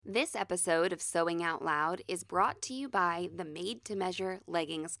This episode of Sewing Out Loud is brought to you by the Made to Measure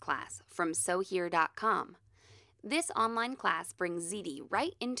Leggings class from sewhere.com. This online class brings ZD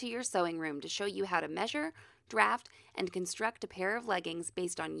right into your sewing room to show you how to measure, draft, and construct a pair of leggings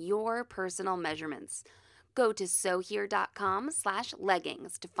based on your personal measurements. Go to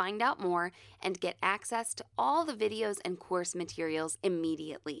sewhere.com/leggings to find out more and get access to all the videos and course materials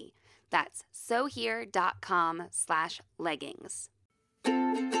immediately. That's sewhere.com/leggings.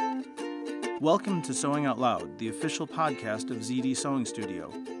 Welcome to Sewing Out Loud, the official podcast of ZD Sewing Studio.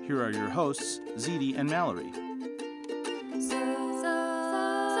 Here are your hosts, ZD and Mallory.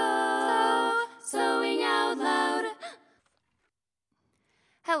 Sewing Out Loud.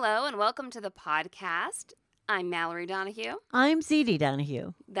 Hello and welcome to the podcast. I'm Mallory Donahue. I'm ZD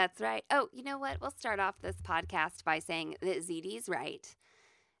Donahue. That's right. Oh, you know what? We'll start off this podcast by saying that ZD's right.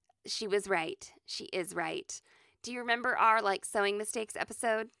 She was right. She is right. Do you remember our sewing mistakes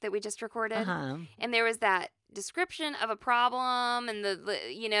episode that we just recorded? Uh-huh. And there was that description of a problem, and it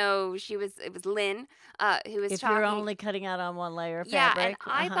was Lynn who was if talking. you're only cutting out on one layer of yeah, fabric.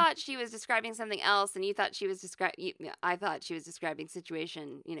 and I thought she was describing something else, and you thought she was I thought she was describing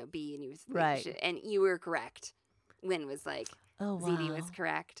situation, B, and you was right, and you were correct. Lynn was like, "Oh, wow. ZD was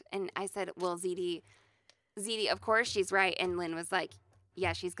correct," and I said, "Well, ZD, of course she's right," and Lynn was like,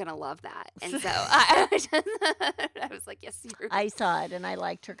 yeah, she's going to love that. And so I was like, yes, you're I saw it, and I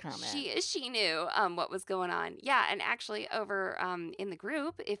liked her comment. She knew what was going on. Yeah, and actually over in the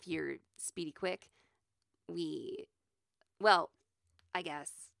group, if you're speedy quick, I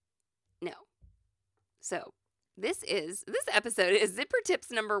guess, no. So this episode is Zipper Tips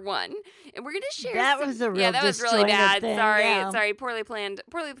number 1, and we're going to share that was a real that was really bad. Thing. Sorry, poorly planned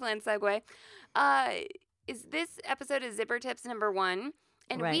segue. This episode is Zipper Tips number 1.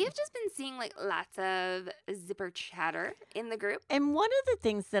 And right. we have just been seeing lots of zipper chatter in the group. And one of the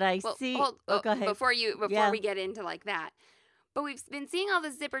things that I see, go ahead. Before we get into that. But we've been seeing all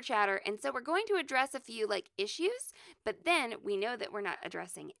the zipper chatter, and so we're going to address a few issues, but then we know that we're not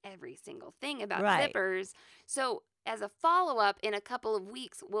addressing every single thing about zippers. So as a follow-up, in a couple of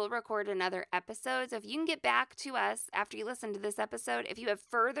weeks, we'll record another episode. So if you can get back to us after you listen to this episode, if you have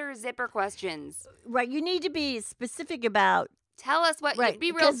further zipper questions. Right, you need to be specific about. Tell us what you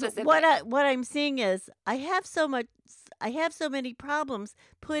be real specific. What I'm seeing is I have so many problems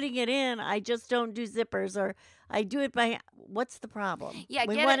putting it in. I just don't do zippers, or I do it by. What's the problem? Yeah,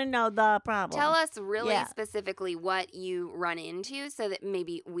 we want to know the problem. Tell us really specifically what you run into, so that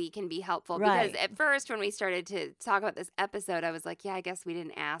maybe we can be helpful. Right. Because at first, when we started to talk about this episode, I was like, yeah, I guess we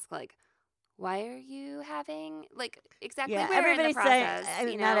didn't ask why are you having exactly where in the process?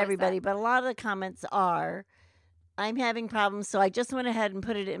 Not everybody, but a lot of the comments are, I'm having problems, so I just went ahead and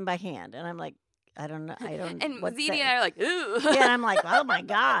put it in by hand. And I'm like, I don't know. And ZD and I are like, ooh. Yeah, and I'm like, oh my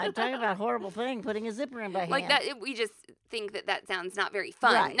God, talking about a horrible thing, putting a zipper in by hand. That, we just think that sounds not very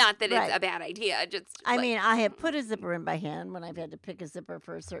fun. Right, not that it's a bad idea. I have put a zipper in by hand when I've had to pick a zipper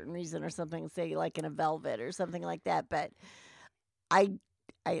for a certain reason or something, say in a velvet or something like that. But I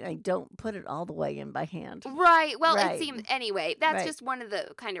don't put it all the way in by hand. Right. Well, it seems anyway. That's just one of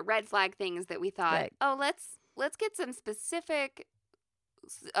the kind of red flag things that we thought. Oh, let's get some specific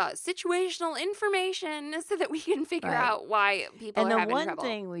situational information so that we can figure out why people are having trouble. And the one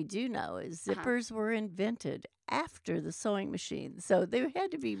thing we do know is zippers were invented after the sewing machine, so they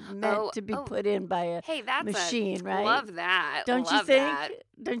had to be meant to be put in by a machine, right? Love that. Don't you think?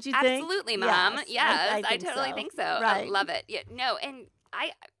 Don't you think? Absolutely, Mom. Yes, I totally think so. Right. I love it. Yeah, no, and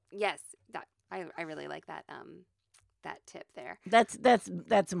I really like that that tip there. That's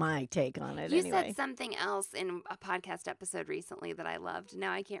my take on it. You said something else in a podcast episode recently that I loved.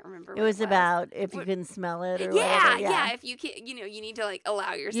 Now I can't remember. It was about if you can smell it or whatever. Yeah. If you can, you need to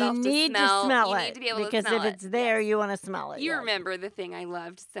allow yourself to smell. You need to smell it. You need to be able to smell it. Because if it's there, you want to smell it. You remember the thing I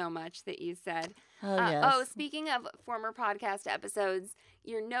loved so much that you said. Oh, yes. Speaking of former podcast episodes,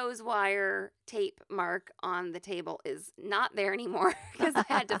 your nose wire tape mark on the table is not there anymore because I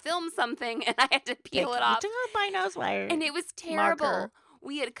had to film something and I had to peel it off. Took off my nose wire. And it was terrible. Marker.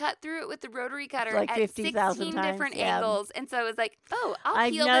 We had cut through it with the rotary cutter at 16 different angles. And so I was like,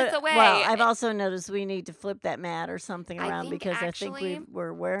 I'll peel this away. Well, I've also noticed we need to flip that mat or something around because I think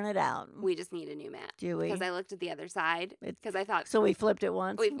we're wearing it out. We just need a new mat. Do we? Because I looked at the other side because I thought. So we flipped it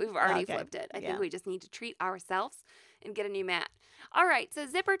once? We've already flipped it. I think we just need to treat ourselves and get a new mat. All right, so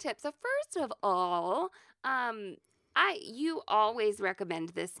zipper tips. So first of all, you always recommend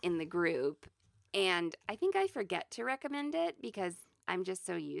this in the group, and I think I forget to recommend it because I'm just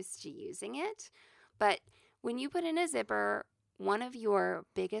so used to using it. But when you put in a zipper, one of your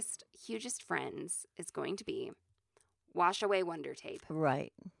biggest, hugest friends is going to be wash away wonder tape.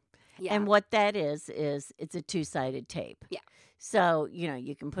 Right. Yeah. And what that is it's a two-sided tape. Yeah. So,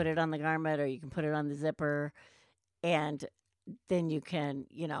 you can put it on the garment or you can put it on the zipper, and then you can,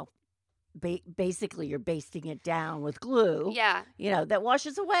 basically you're basting it down with glue. Yeah. That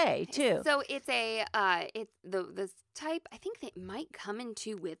washes away too. So it's this type. I think they might come in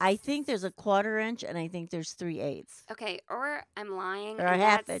two widths. I think there's a 1/4 inch and I think there's 3/8. Okay, or I'm lying. Or a and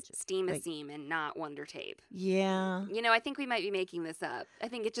half that's inch. Steam a Like- Seam and not Wonder Tape. Yeah. I think we might be making this up. I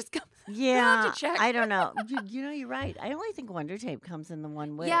think it just comes. Yeah. to check. I don't know. You're right. I only think Wonder Tape comes in the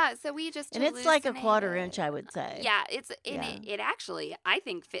one width. Yeah, so we just And it's like a hallucinate 1/4 it. inch, I would say. Yeah, Yeah. It actually I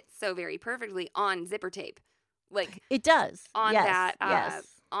think fits so very perfectly on zipper tape, like It does. on yes. that yes.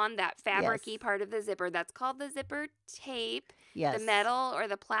 on that fabric-y Yes. part of the zipper. That's called the zipper tape. Yes. The metal or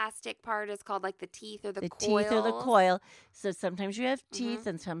the plastic part is called like the teeth or the teeth or the coils. coil. So sometimes you have Mhm. teeth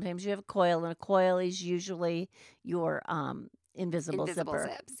and sometimes you have a coil, and a coil is usually your invisible zipper.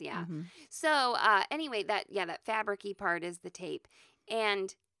 zips, yeah. Mhm. So anyway, that fabric-y part is the tape,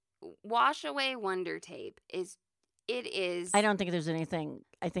 and wash away Wonder Tape is. I don't think there's anything.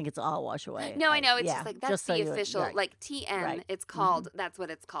 I think it's all wash away. No, I know. It's yeah, just like that's so the you- official, right. like TM. Right. It's called. That's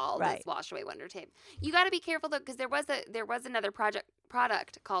what it's called. Right. Is Wash Away Wonder Tape. You got to be careful though, because there was another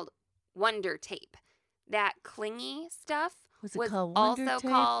product called Wonder Tape. That clingy stuff Was it was called Wonder also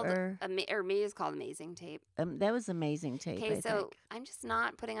Tape called, or or maybe it's called Amazing Tape. that was Amazing Tape. Okay, I so think. I'm just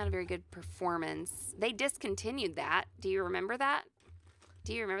not putting on a very good performance. They discontinued that. Do you remember that?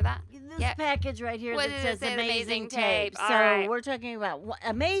 This Yeah. package right here What that does says it say? Amazing Amazing Tape. Tape. All So right. we're talking about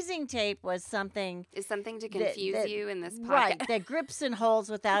Amazing Tape was something Is something to that- confuse that- you in this podcast? right that grips and holds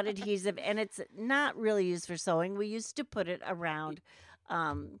without adhesive, and it's not really used for sewing. We used to put it around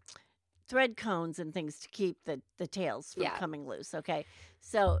thread cones and things to keep the tails from Yeah. coming loose. Okay,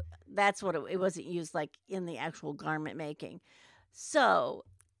 so that's what it wasn't used like in the actual garment making. So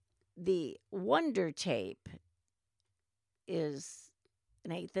the Wonder Tape is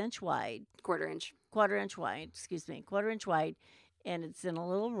an 1/8 inch wide, 1/4 inch. 1/4 inch wide, 1/4 inch wide, and it's in a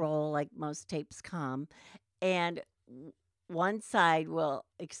little roll like most tapes come. And one side will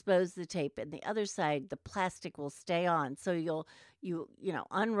expose the tape, and the other side, the plastic will stay on. So you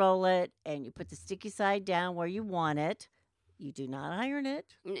unroll it, and you put the sticky side down where you want it. You do not iron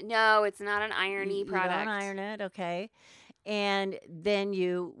it. No, it's not an irony You product. don't iron it, okay? And then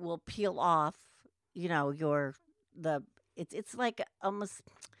you will peel off, it's like almost,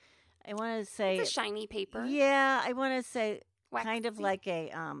 I want to say, It's a shiny paper. yeah, I want to say kind of Waxy. like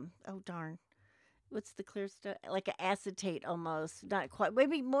a oh darn, what's the clear stuff? Like an acetate almost, not quite,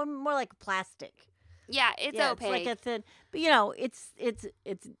 maybe more like plastic. Yeah, it's yeah, opaque. It's like a thin, but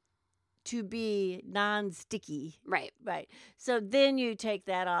it's to be non-sticky. Right. Right. So then you take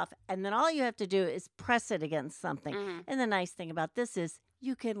that off, and then all you have to do is press it against something. Mhm. And the nice thing about this is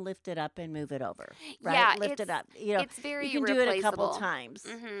you can lift it up and move it over. Right? Yeah, lift it it's- up. You know, It's very you can do it a couple replaceable. times.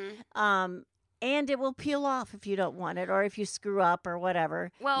 Mm-hmm. And it will peel off if you don't want it, or if you screw up or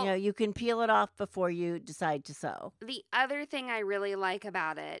whatever. Well- you can peel it off before you decide to sew. The other thing I really like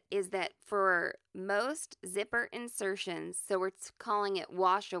about it is that for most zipper insertions, so we're calling it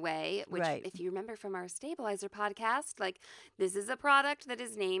wash away, which Right. if you remember from our stabilizer podcast, like this is a product that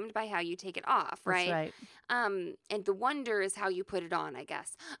is named by how you take it off, right? That's right. And the wonder is how you put it on, I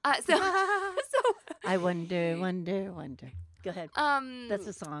guess. So I wonder. Go ahead. That's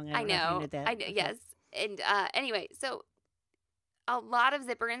a song. I don't know if you know. knew that. I know. Okay. Yes. And anyway, so a lot of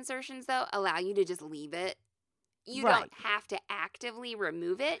zipper insertions though allow you to just leave it. You Right. don't have to actively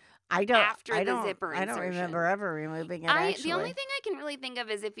remove it. I don't. after I the don't. zipper I don't remember insertion. ever removing it. The actually, only thing I can really think of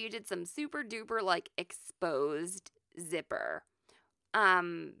is if you did some super duper like exposed zipper,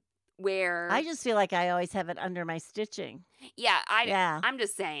 where I just feel like I always have it under my stitching. yeah, Yeah. I'm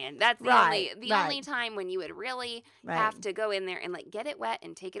just saying that's the Right, only right. time when you would really Right. have to go in there and like get it wet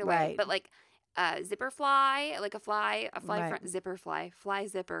and take it away. Right. But like zipper fly, like a fly Right. front zipper fly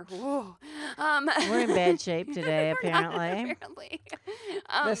zipper. Whoa. We're in bad shape today, we're not, apparently. apparently.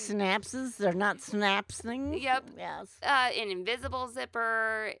 The synapses, they're not synapsing. Yep. Yes. An invisible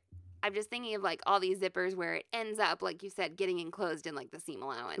zipper. I'm just thinking of like all these zippers where it ends up, like you said, getting enclosed in like the seam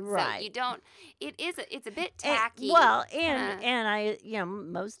allowance. So Right. you don't. It's a bit And- tacky. and I,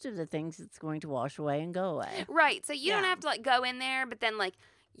 most of the things it's going to wash away and go away. Right. So you don't Yeah. have to like go in there, but then like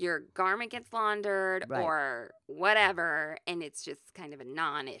your garment gets laundered Right. or whatever, and it's just kind of a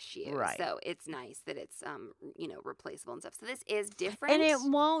non-issue. Right. So it's nice that it's replaceable and stuff. So this is different. And it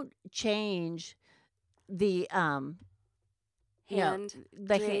won't change the hand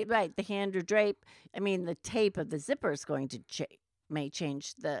the drape. right, the hand or drape. I mean, the tape of the zipper is going to may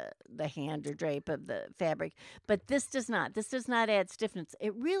change the hand or drape of the fabric, but this does not. This does not add stiffness.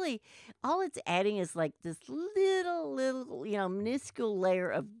 It really, all it's adding is like this little, minuscule layer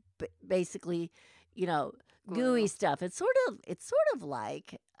of basically, gooey stuff. It's sort of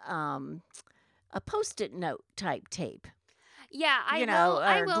like a Post-it note type tape. Yeah,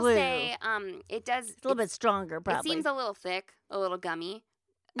 I will glue. say it does. It's a little bit stronger, probably. It seems a little thick, a little gummy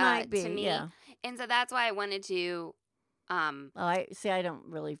Might be, to me. yeah. And so that's why I wanted to. I don't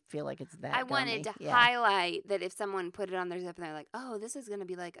really feel like it's that. I wanted to highlight that if someone put it on their zip and they're like, "Oh, this is going to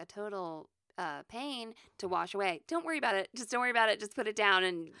be like a total pain to wash away." Don't worry about it. Just don't worry about it. Just put it down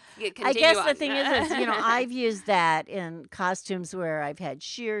and continue. I guess on. the thing is, I've used that in costumes where I've had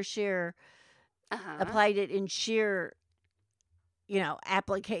sheer, applied it in sheer,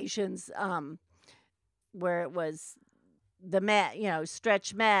 applications, where it was the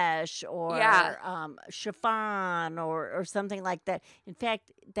stretch mesh or chiffon or something like that. In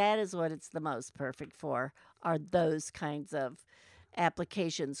fact, that is what it's the most perfect for, are those kinds of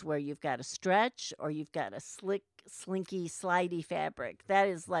applications where you've got a stretch or you've got a slinky, slidey fabric. That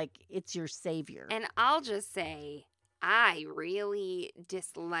is like, it's your savior. And I'll just say, I really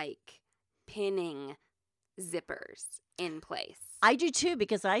dislike pinning zippers in place. I do too,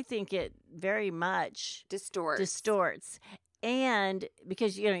 because I think it very much distorts. And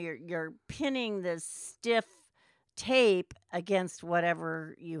because you're pinning this stiff tape against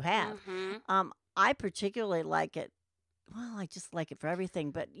whatever you have. Mm-hmm. I particularly like it. Well, I just like it for everything.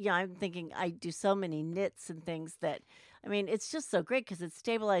 But I'm thinking I do so many knits and things that, it's just so great because it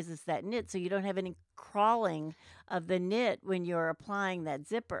stabilizes that knit so you don't have any crawling of the knit when you're applying that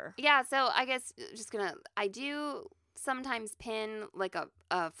zipper. Yeah, so I guess I do sometimes pin like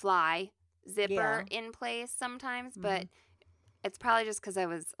a fly zipper in place sometimes, but it's probably just because I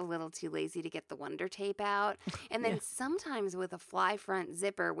was a little too lazy to get the Wonder Tape out. And then sometimes with a fly front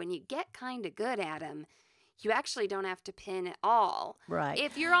zipper, when you get kind of good at them, you actually don't have to pin at all. Right.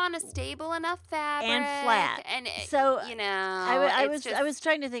 If you're on a stable enough fabric. And flat. And, so, I was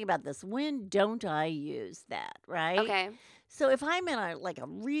trying to think about this. When don't I use that, right? Okay. So if I'm in a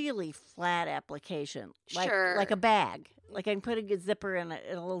really flat application, Sure. like a bag, like I can put a zipper in a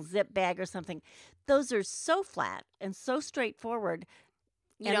little zip bag or something, those are so flat and so straightforward.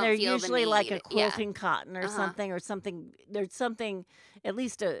 You and don't they're feel the usually like need. a quilting cotton or something. There's something, at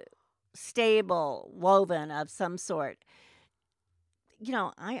least a stable woven of some sort.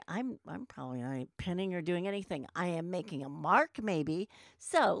 I'm probably not pinning or doing anything. I am making a mark maybe.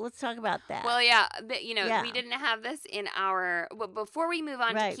 So let's talk about that. Well, we didn't have this in our. Well, before we move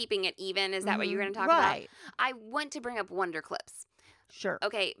on to keeping it even, is that what you're going to talk about? I want to bring up Wonder Clips. Sure.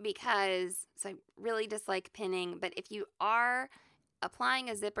 Okay, because I really dislike pinning, but if you are applying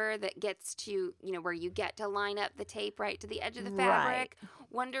a zipper that gets to, where you get to line up the tape right to the edge of the fabric,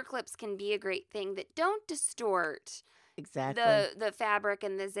 Wonder Clips can be a great thing that don't distort exactly the fabric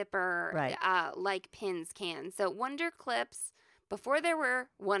and the zipper like pins can. So Wonder Clips, before there were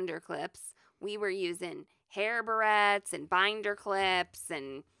Wonder Clips, we were using hair barrettes and binder clips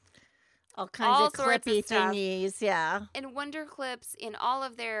and all kinds of clippy thingies, And Wonder Clips, in all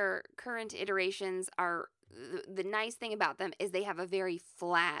of their current iterations, are the nice thing about them is they have a very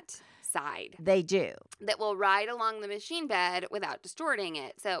flat side. They do. That will ride along the machine bed without distorting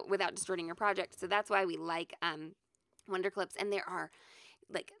it. So without distorting your project. So that's why we like Wonder Clips. And there are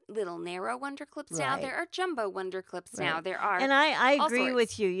like little narrow Wonder Clips now. There are jumbo Wonder Clips now. There are. And I agree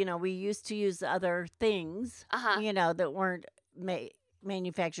with you. We used to use other things, that weren't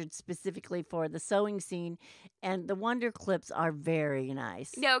manufactured specifically for the sewing scene, and the Wonder Clips are very nice.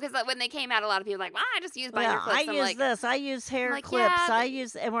 No, because when they came out, a lot of people were like, I just use binder clips. I use this. I use hair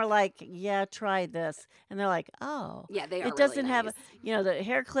clips. And we're like, try this. And they're like, oh. Yeah, they are It doesn't really have, nice. The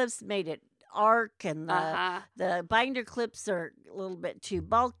hair clips made it arc, and the binder clips are a little bit too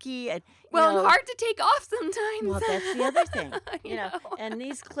bulky. And, hard to take off sometimes. Well, that's the other thing. And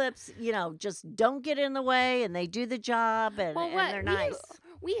these clips, just don't get in the way, and they do the job, and they're nice.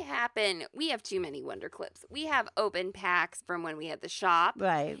 We have too many Wonder Clips. We have open packs from when we had the shop.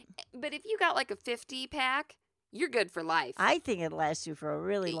 Right. But if you got like a 50 pack, you're good for life. I think it lasts you for a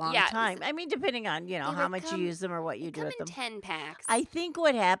really long time. Depending on, how much you use them or what you do with them. 10 packs. I think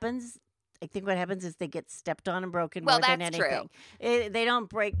what happens is they get stepped on and broken more than anything. True. They don't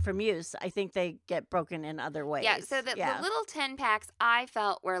break from use. I think they get broken in other ways. Yeah, so the little 10 packs I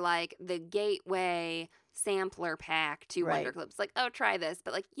felt were like the gateway sampler pack to Wonder Clips. Like, try this.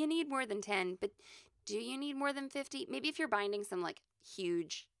 But like, you need more than 10. But do you need more than 50? Maybe if you're binding some like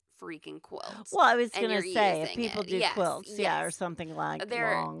huge freaking quilt. Well, I was and going to you're say, if using people it. do Yes, quilts, yeah, or yes. something like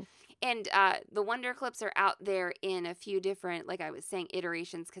They're- long. And the Wonder Clips are out there in a few different, like I was saying,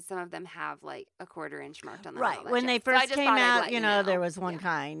 iterations, because some of them have like a 1/4 inch marked on them. and all Right. that When jazz. they So I first just came thought I'd out, let you you know, there was one Yeah.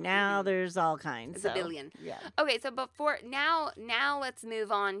 kind. Now Mhm. there's all kinds. There's a billion. Yeah. Okay, so now let's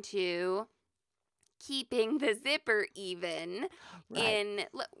move on to keeping the zipper even. Right.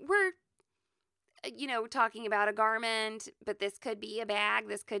 We're talking about a garment, but this could be a bag,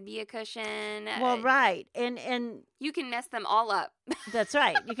 this could be a cushion. Well, right. And You can mess them all up. that's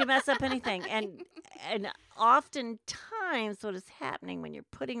right. You can mess up anything. And oftentimes what is happening when you're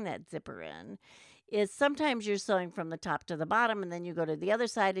putting that zipper in is sometimes you're sewing from the top to the bottom, and then you go to the other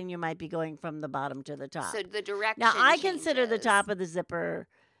side and you might be going from the bottom to the top. So the direction Now, I consider the changes. top of the zipper,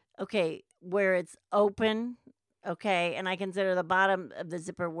 okay, where it's open, okay, and I consider the bottom of the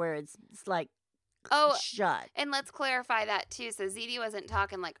zipper where it's like Oh, shut. and let's clarify that too. So ZD wasn't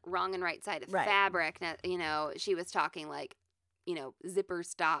talking like wrong and right side of Right. fabric. She was talking like, zipper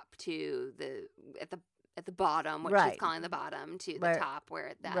stop to at the bottom, what Right. she's calling the bottom, to the Right. top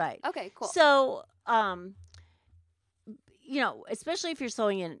where that. Right. Okay, cool. So, especially if you're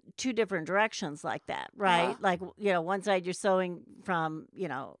sewing in two different directions like that, right? Uh-huh. Like, one side you're sewing from,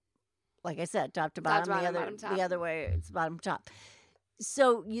 like I said, top to bottom, bottom, the other bottom, top. the other way it's bottom to top.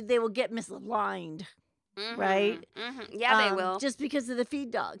 So they will get misaligned, right? Mhm. Yeah, they will. Just because of the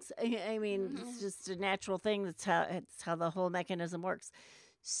feed dogs. I mean, Mhm. it's just a natural thing. It's how the whole mechanism works.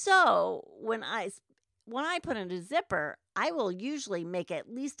 So when I put in a zipper, I will usually make at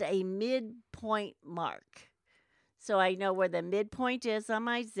least a midpoint mark. So I know where the midpoint is on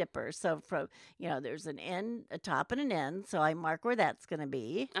my zipper. So from, there's an end, a top, and an end. So I mark where that's going to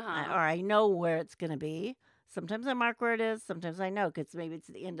be, Uh-huh. or I know where it's going to be. Sometimes I mark where it is. Sometimes I know because maybe it's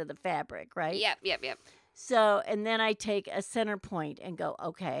the end of the fabric, right? Yep. So, and then I take a center point and go,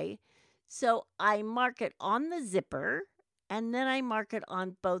 okay. So I mark it on the zipper, and then I mark it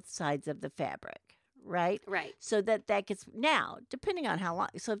on both sides of the fabric, right? Right. So that gets, now, depending on how long,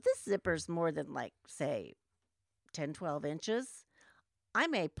 so if this zipper is more than like, say, 10, 12 inches, I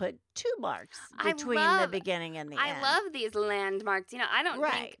may put 2 marks between the beginning and the end. I love these landmarks.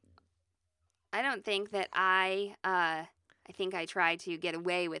 Right. I don't think that I think I try to get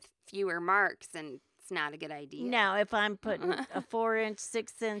away with fewer marks, and it's not a good idea. Now, if I'm putting a 4-inch,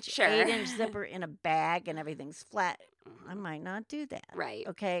 6-inch, Sure. 8-inch zipper in a bag and everything's flat, I might not do that. Right.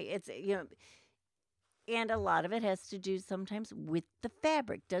 Okay. It's, and a lot of it has to do sometimes with the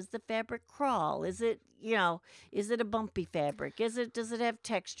fabric. Does the fabric crawl? Is it, is it a bumpy fabric? Does it have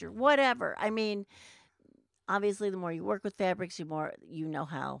texture? Whatever. I mean, obviously, the more you work with fabrics, the more you know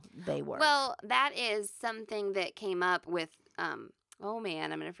how they work. Well, that is something that came up with, oh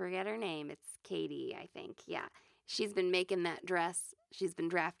man, I'm going to forget her name. It's Katie, I think. Yeah. She's been making that dress. She's been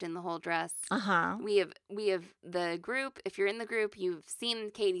drafting the whole dress. Uh-huh. We have the group. If you're in the group, you've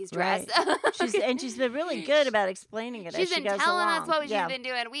seen Katie's dress. Right. She's been really good about explaining it She's as she been goes telling along. us what she's Yeah. been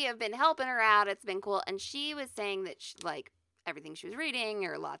doing. We have been helping her out. It's been cool. And she was saying that everything she was reading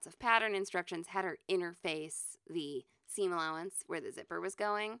or lots of pattern instructions had her interface the seam allowance where the zipper was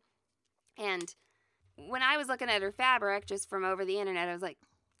going. And when I was looking at her fabric just from over the internet, I was like,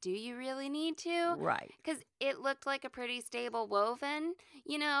 do you really need to? Right. Because it looked like a pretty stable woven,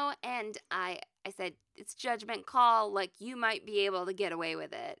 and I said, it's judgment call. Like, you might be able to get away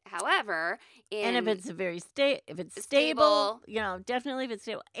with it. However, And if it's if it's stable, stable, definitely if it's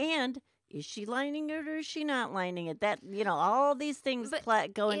stable. And is she lining it or is she not lining it? That, all these things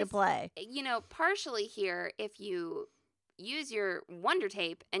But go into if- play. partially here, if you use your Wonder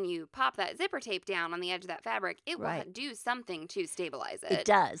Tape and you pop that zipper tape down on the edge of that fabric, it will Right. do something to stabilize It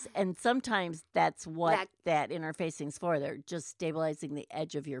does. And sometimes that's what that interfacing's for. They're just stabilizing the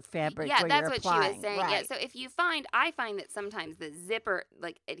edge of your fabric Yeah, where that's you're what applying. she was saying. Right. Yeah, so if I find that sometimes the zipper,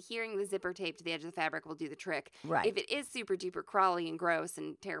 like adhering the zipper tape to the edge of the fabric will do the trick. Right. If it is super duper crawly and gross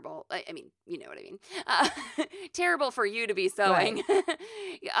and terrible, I mean, you know what I mean. Terrible for you to be sewing.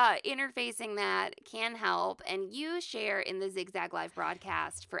 Interfacing that can help. And you share in the Zigzag Live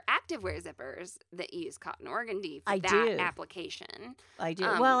broadcast for activewear zippers that use cotton organdy for I that do. application. I do.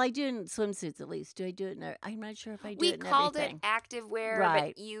 Um, Well, I do in swimsuits at least. Do I do it in I'm not sure if I do We it in called everything. it activewear,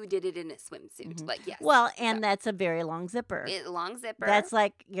 Right. but you did it in a swimsuit. Mhm. Like, yes. Well, and that's a very long zipper. Long zipper. That's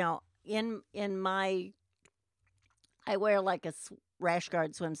like, in my, I wear like a rash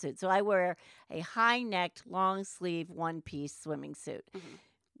guard swimsuit. So I wear a high-necked, long-sleeve, one-piece swimming suit, Mhm.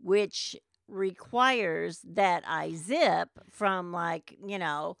 which requires that I zip from like,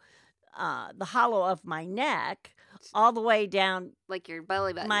 the hollow of my neck all the way down like your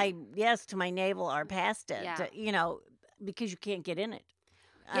belly button. to my navel or past it, Yeah. to, because you can't get in it.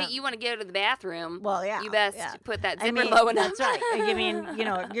 Hey, you want to go to the bathroom? Well, yeah. You best yeah. put that zipper low enough. That's right. I mean,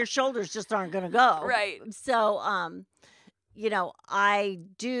 your shoulders just aren't going to go. Right. So, I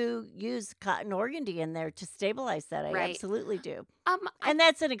do use cotton organdy in there to stabilize that. I absolutely do. And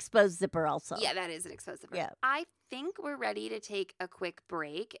that's an exposed zipper also. Yeah, that is an exposed zipper. Yeah. I think we're ready to take a quick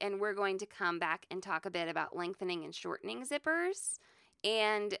break, and we're going to come back and talk a bit about lengthening and shortening zippers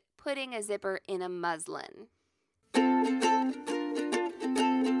and putting a zipper in a muslin.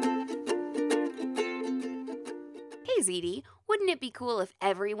 Hey, ZD, wouldn't it be cool if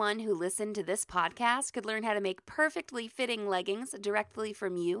everyone who listened to this podcast could learn how to make perfectly fitting leggings directly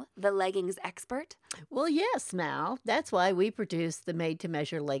from you, the leggings expert? Well, yes, Mal. That's why we produce the Made to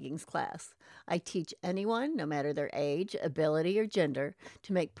Measure Leggings class. I teach anyone, no matter their age, ability, or gender,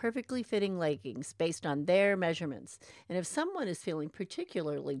 to make perfectly fitting leggings based on their measurements. And if someone is feeling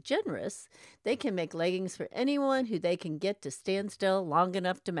particularly generous, they can make leggings for anyone who they can get to stand still long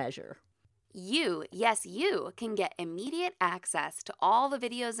enough to measure. You, yes, you can get immediate access to all the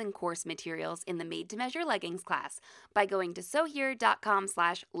videos and course materials in the Made to Measure Leggings class by going to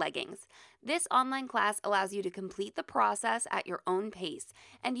sewhere.com/leggings. This online class allows you to complete the process at your own pace,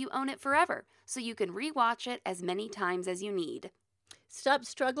 and you own it forever, so you can rewatch it as many times as you need. Stop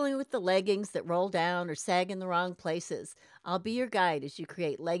struggling with the leggings that roll down or sag in the wrong places. I'll be your guide as you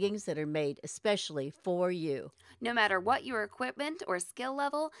create leggings that are made especially for you. No matter what your equipment or skill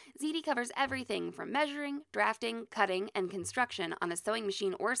level, ZD covers everything from measuring, drafting, cutting, and construction on a sewing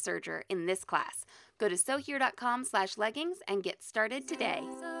machine or serger in this class. Go to sewhere.com/leggings and get started today.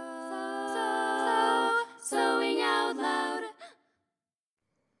 Sewing out loud.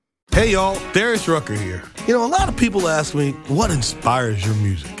 Hey y'all, Darius Rucker here. A lot of people ask me, what inspires your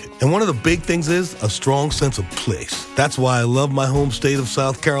music? And one of the big things is a strong sense of place. That's why I love my home state of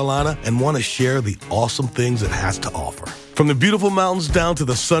South Carolina and want to share the awesome things it has to offer. From the beautiful mountains down to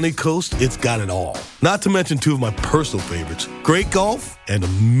the sunny coast, it's got it all. Not to mention two of my personal favorites, great golf and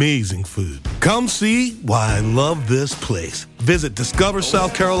amazing food. Come see why I love this place. Visit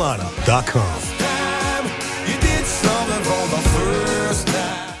discoversouthcarolina.com.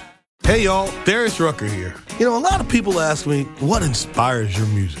 Hey y'all, Darius Rucker here. A lot of people ask me, what inspires your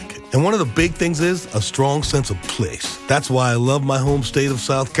music? And one of the big things is a strong sense of place. That's why I love my home state of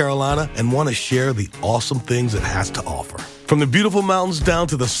South Carolina and want to share the awesome things it has to offer. From the beautiful mountains down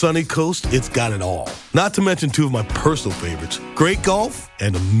to the sunny coast, it's got it all. Not to mention two of my personal favorites, great golf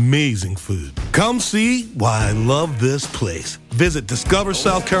and amazing food. Come see why I love this place. Visit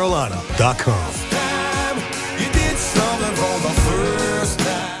discoversouthcarolina.com.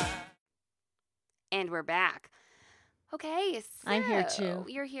 And we're back. Okay, so I'm here too.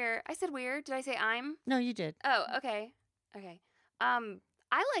 You're here. I said weird. Did I say I'm? No, you did. Oh, okay. I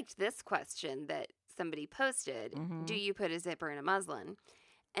liked this question that somebody posted. Mm-hmm. Do you put a zipper in a muslin?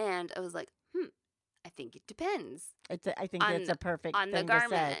 And I was like, I think it depends. I think that's a perfect on the thing garment.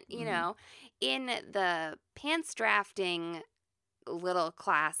 to say. You know, in the pants drafting little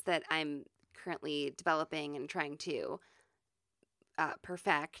class that I'm currently developing and trying to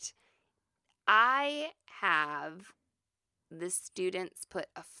perfect, I have the students put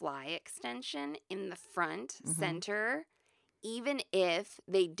a fly extension in the front center, even if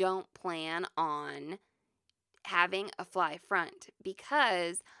they don't plan on having a fly front,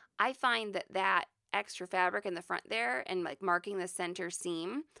 because I find that extra fabric in the front there and like marking the center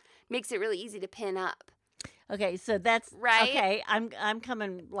seam makes it really easy to pin up. Okay, so that's right. Okay, I'm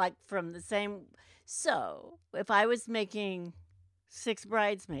coming like from the same. So if I was making 6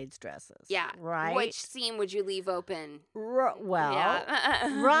 bridesmaids dresses, Yeah. right. Which seam would you leave open? Well,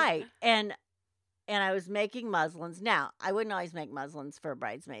 yeah. right, and I was making muslins. Now I wouldn't always make muslins for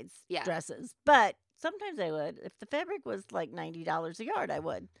bridesmaids dresses, but sometimes I would. If the fabric was like $90 a yard, I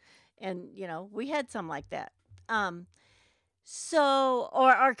would. And we had some like that. So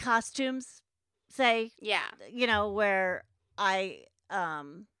or our costumes, say, where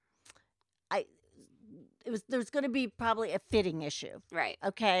there's going to be probably a fitting issue. Right.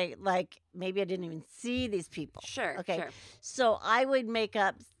 Okay. Like maybe I didn't even see these people. Sure. Okay. Sure. So I would make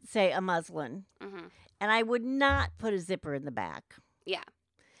up, say, a muslin, and I would not put a zipper in the back. Yeah.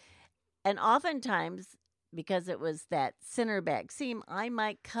 And oftentimes, because it was that center back seam, I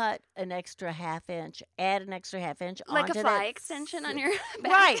might cut an extra half inch, add an extra half inch like onto a fly that extension on your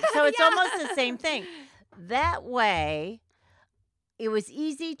back. Right. So it's almost the same thing. That way, it was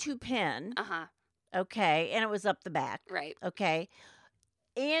easy to pin. Okay, and it was up the back. Right. Okay.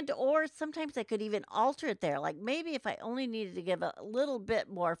 And or sometimes I could even alter it there. Like maybe if I only needed to give a little bit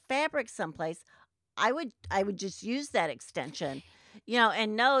more fabric someplace, I would just use that extension.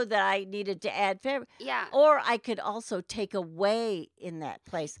 and know that I needed to add fabric. Yeah. Or I could also take away in that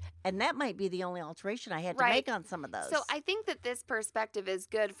place. And that might be the only alteration I had to Right. make on some of those. So I think that this perspective is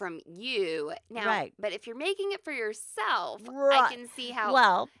good from you now. Right. But if you're making it for yourself, I Right. can see how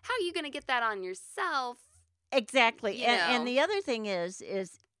Well, how are you going to get that on yourself? exactly. You And know. the other thing is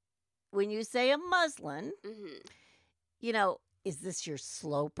when you say a muslin, Hmm. is this your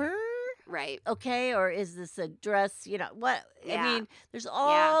sloper? Right. Okay, or is this a dress? What? Yeah. I mean, there's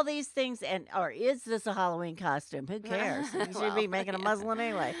all these things, or is this a Halloween costume? Who cares? You should be Well, making a yeah. muslin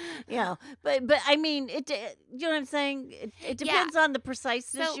anyway. But I mean, you know what I'm saying? It Yeah. depends on the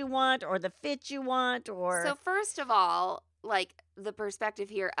preciseness So- you want, or the fit you want, or So first of all, like the perspective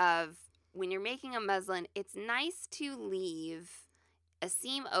here of when you're making a muslin, it's nice to leave a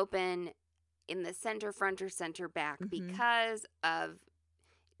seam open in the center front or center back Mhm. because of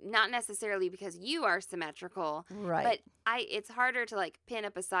not necessarily because you are symmetrical, right. but it's harder to like pin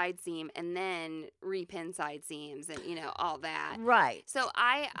up a side seam and then repin side seams and all that. Right. So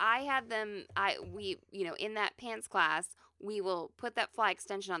I had them we in that pants class we will put that fly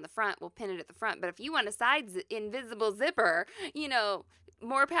extension on the front, we'll pin it at the front, but if you want a side invisible zipper,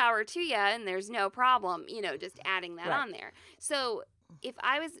 more power to you, and there's no problem, just adding that Right. on there. So if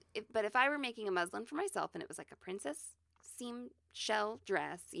I were making a muslin for myself and it was like a princess seam shell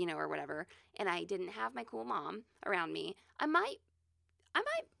dress, or whatever, and I didn't have my cool mom around me, I might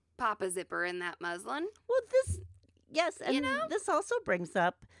pop a zipper in that muslin. Well, and this also brings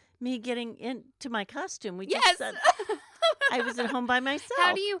up me getting into my costume. We just Yes. said I was at home by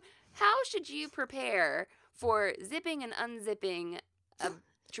myself. How should you prepare for zipping and unzipping a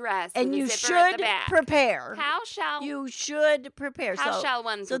dress and with you a zipper at the should back? prepare. How shall You should prepare. how shall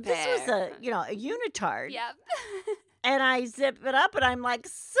one So prepare? this was a unitard. Yep. And I zip it up, and I'm like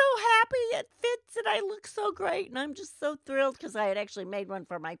so happy it fits, and I look so great, and I'm just so thrilled because I had actually made one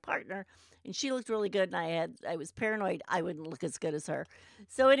for my partner, and she looked really good, and I was paranoid I wouldn't look as good as her.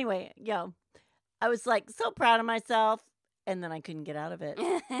 So anyway, I was like so proud of myself, and then I couldn't get out of it.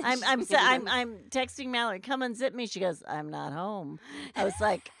 I'm texting Mallory, come unzip me. She goes, I'm not home. I was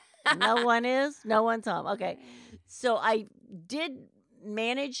like, no one's home. Okay, so I did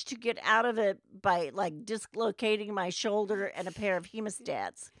manage to get out of it by like dislocating my shoulder and a pair of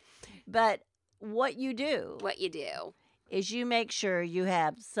hemostats. But what you do is you make sure you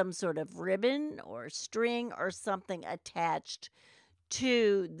have some sort of ribbon or string or something attached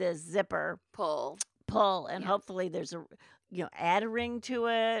to the zipper pull, and Yeah. hopefully there's add a ring to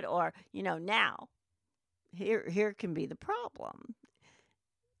it, or now here can be the problem.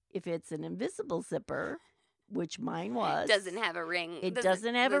 If it's an invisible zipper, which mine was, doesn't have a ring. it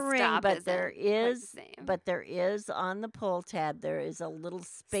doesn't have a the ring, stop but isn't there quite the is same. but there is on the pull tab, there is a little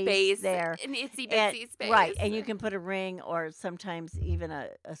space there. an itsy And- bitsy space, Right, and you can put a ring or sometimes even a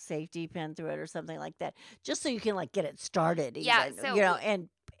safety pin through it or something like that, just so you can like get it started. Yeah, even, so and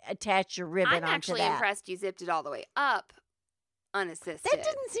attach your ribbon I'm onto actually that. impressed you zipped it all the way up unassisted. That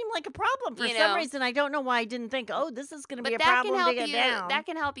didn't seem like a problem for You some know? reason. I don't know why I didn't think, this is going to but be a that problem can to help get you. down. That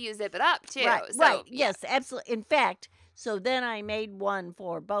can help you zip it up too. Right, So, right. yeah. Yes, absolutely. In fact, so then I made one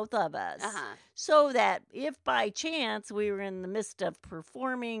for both of us. Uh-huh. So that if by chance we were in the midst of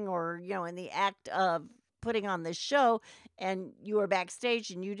performing or, in the act of putting on this show and you were backstage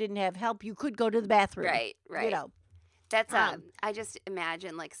and you didn't have help, you could go to the bathroom. Right. That's Um, I just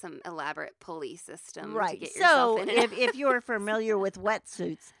imagine like some elaborate pulley system to Right. get yourself So in and out. if you're familiar with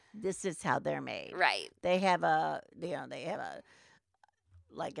wetsuits, this is how they're made. Right. They have a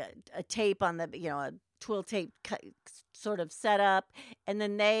tape on the, a twill tape sort of setup, and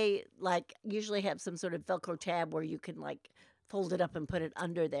then they like usually have some sort of Velcro tab where you can like fold it up and put it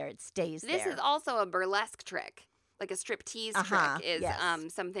under there. It stays This there. is also a burlesque trick. Like a striptease Uh-huh, trick is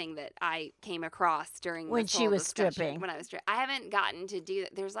yes. something that I came across during When this she whole was discussion, stripping. When I was I haven't gotten to do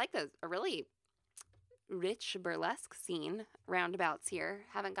that. There's like a really rich burlesque scene roundabouts here.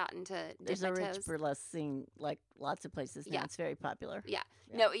 Haven't gotten to dip There's my a rich toes. burlesque scene like lots of places now. Yeah. It's very popular. Yeah.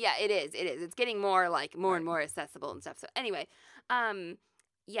 Yeah. No, yeah, it is. It is. It's getting more like more and Right. more accessible and stuff. So anyway,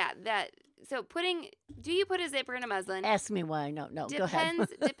 yeah, do you put a zipper in a muslin? Ask me why. No, go ahead.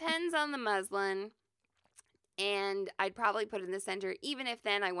 Depends on the muslin. And I'd probably put it in the center, even if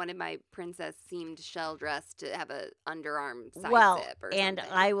then I wanted my princess seamed shell dress to have a underarm side zip or and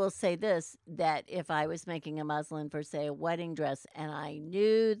something. I will say this, that if I was making a muslin for, say, a wedding dress, and I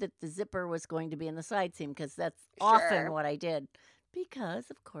knew that the zipper was going to be in the side seam, because that's often Sure. what I did, because,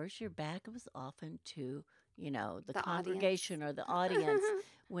 of course, your back was often to, the The congregation or the audience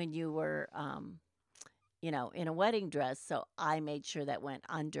when you were in a wedding dress. So I made sure that went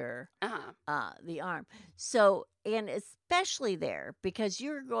under Uh-huh. the arm. So, and especially there, because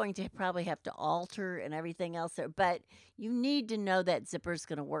you're going to probably have to alter and everything else there, but you need to know that zipper's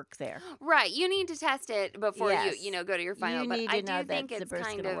going to work there. Right. You need to test it before Yes. you go to your final. You But need I to know do that think it's zipper's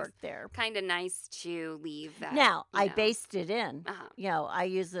kind going to of work there. nice to leave that. Now, I know. basted it in. Uh-huh. I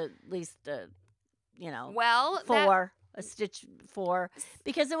use at least, Well, a stitch 4,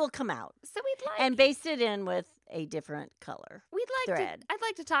 because it will come out. so we'd like And baste it in with a different color. thread. I'd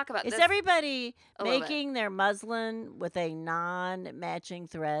like to talk about Is this. everybody a little bit. making their muslin with a non-matching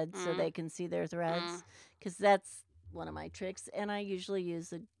thread so Mm. they can see their threads? Because that's one of my tricks. And I usually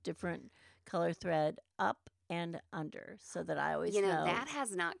use a different color thread up and under so that I always know. That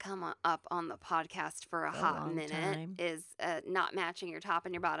has not come up on the podcast for a hot long minute. time. Is not matching your top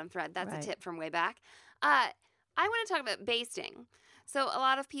and your bottom thread. That's Right. a tip from way back. I want to talk about basting. So a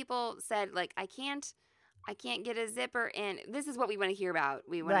lot of people said, like, I can't get a zipper in. This is what we want to hear about.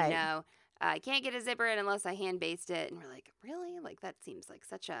 We want Right. to know. I can't get a zipper in unless I hand baste it. And we're like, really? Like, that seems like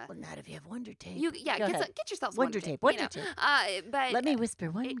such a. Well, not if you have Wonder Tape. Go Go ahead. ahead. Get yourself some Wonder Tape, Wonder Tape. But Let me whisper,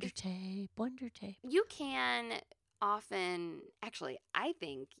 Wonder Tape, Wonder Tape. you can often, actually, I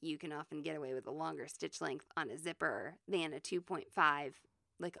think you can often get away with a longer stitch length on a zipper than a 2.5,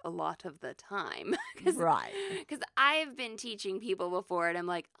 like a lot of the time. Right. Because I've been teaching people before, and I'm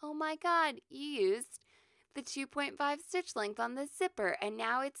like, oh my God, you used the 2.5 stitch length on the zipper, and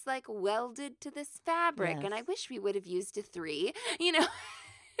now it's like welded to this fabric, and I Yes. wish we would have used a 3,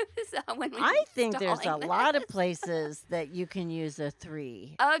 So when we I think there's a installing lot of this. places that you can use a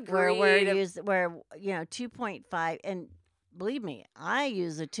 3. Agreed. Where 2.5, and believe me, I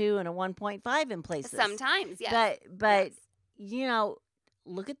use a 2 and a 1.5 in places. Sometimes, yes. But Yes.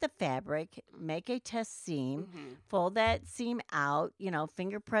 look at the fabric, make a test seam, Mhm. fold that seam out,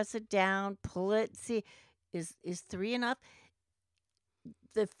 finger press it down, pull it, see is 3 enough?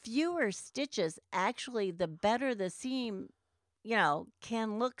 The fewer stitches, actually, the better the seam,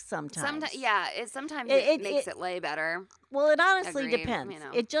 can look sometimes. Sometimes It- it makes it lay better. Well, it honestly Agreed, depends. you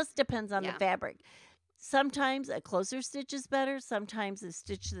know. It just depends on the Yeah. fabric. Sometimes a closer stitch is better. Sometimes a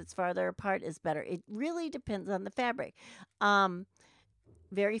stitch that's farther apart is better. It really depends on the fabric.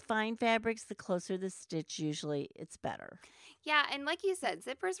 Very fine fabrics, the closer the stitch, usually it's better. Yeah, and like you said,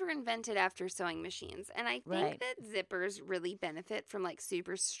 zippers were invented after sewing machines. And I think Right. that zippers really benefit from like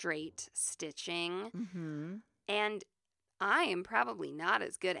super straight stitching. Mm-hmm. And I am probably not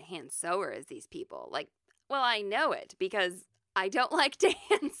as good a hand sewer as these people. I know it because I don't like to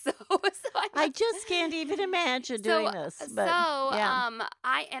hand sew. So I just can't even imagine doing this. But yeah.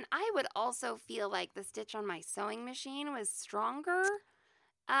 I would also feel like the stitch on my sewing machine was stronger.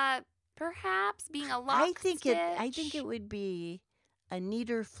 Perhaps being a lock I think stitch. it would be a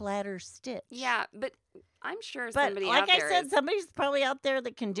neater, flatter stitch. Yeah, but I'm sure But somebody like out I there said, is, somebody's probably out there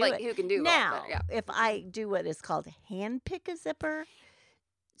that can do like it. who can do Now, it. Yeah. if I do what is called hand pick a zipper,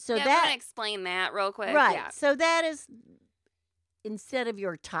 so I'm that gonna explain that real quick. right, Yeah. so that is instead of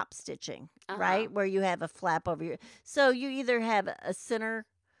your top stitching, Uh-huh. right, where you have a flap over your. So you either have a center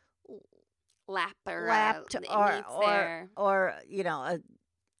Lap or lapped it or meets there. a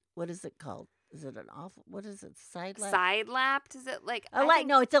what is it called? Is it an off? What is it? Side lap? Side lapped? Is it like A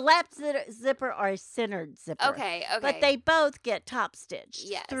no, it's a lapped zipper or a centered zipper. Okay. But they both get top stitched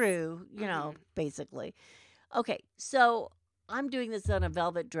Yes. through, Mhm. basically. Okay, so I'm doing this on a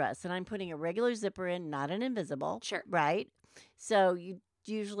velvet dress, and I'm putting a regular zipper in, not an invisible. Sure. Right? So you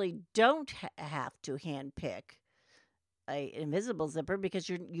usually don't have to hand pick a invisible zipper because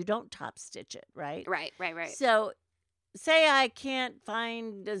you don't top stitch it, right? Right. So say I can't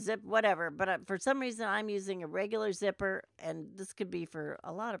find a zip, whatever, but for some reason I'm using a regular zipper, and this could be for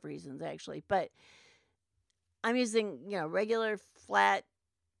a lot of reasons actually, but I'm using, regular flat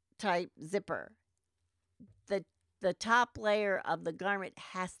type zipper. The top layer of the garment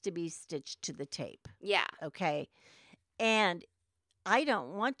has to be stitched to the tape, Yeah. okay? And I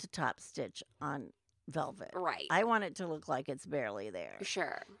don't want to top stitch on velvet. Right. I want it to look like it's barely there.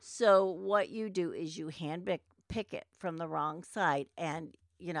 Sure. So what you do is you hand pick it from the wrong side, and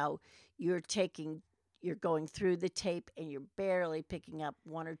you're going through the tape, and you're barely picking up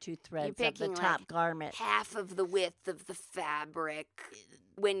 1 or 2 threads of the picking, top like, garment. Half of the width of the fabric.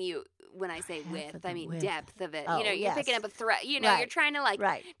 When I say Half width, of I the mean width. depth of it. Oh, You're picking yes. up a thread. You're Right. trying to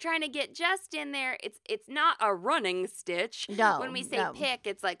Right. trying to get just in there. It's not a running stitch. No, When we say no. pick,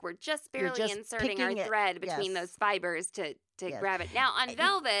 it's like we're just You're barely just inserting our picking it, thread between yes. those fibers to Yes. grab it. Now on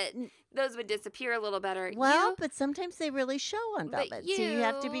velvet, those would disappear a little better. Well, but sometimes they really show on But velvet, so you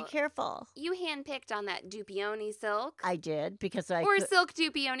have to be you- careful. You handpicked on that Dupioni silk. I did because I Or could, silk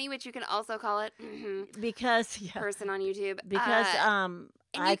Dupioni, which you can also call it. because yeah, Person on YouTube. because and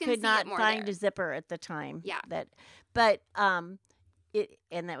you I can could see not it more find there. a zipper at the time. Yeah. But it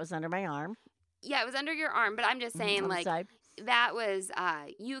and that was under my arm. Yeah, it was under your arm, but I'm just saying, on the like, side. that was,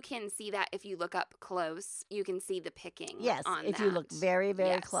 you can see that if you look up close. You can see the picking Yes, on if you look that. very, very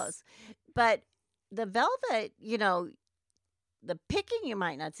Yes. close. But the velvet, the picking you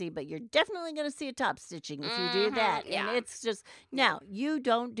might not see, but you're definitely going to see a top stitching if you do that. yeah. And it's just, now, you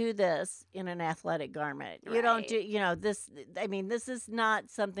don't do this in an athletic garment. You don't Right. do, this, I mean, this is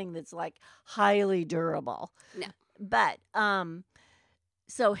not something that's like highly durable. No. But,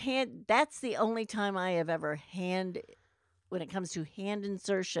 so that's the only time I have ever when it comes to hand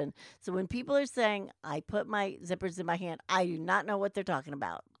insertion. So when people are saying, I put my zippers in my hand, I do not know what they're talking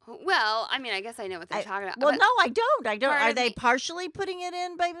about. Well, I mean, I guess I know what they're talking about. Well, but no, I don't. I don't. part Are of they me- partially putting it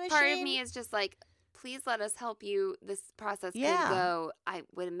in by machine? part of me is just like, please let us help you. This process Yeah. can go, I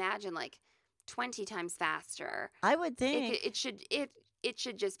would imagine, like 20 times faster. I would think. It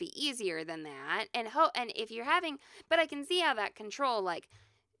should just be easier than that. And if you're having, but I can see how that control, like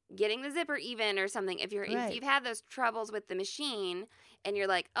getting the zipper even or something. If Right. you've had those troubles with the machine and you're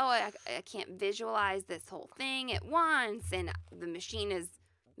like, oh, I can't visualize this whole thing at once, and the machine is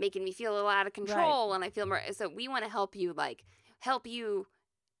making me feel a little out of control, and I feel more. So we want to help you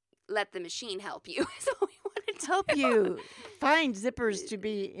let the machine help you. So we want to help you find zippers to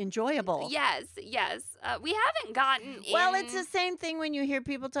be enjoyable. Yes. We haven't gotten. Well, it's the same thing when you hear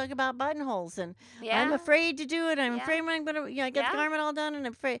people talk about buttonholes, and Yeah. I'm afraid to do it. I'm Yeah. afraid when I'm going to, I get Yeah. the garment all done, and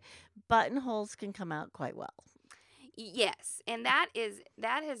I'm afraid buttonholes can come out quite well. Yes, and that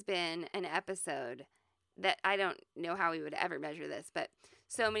has been an episode that I don't know how we would ever measure this, but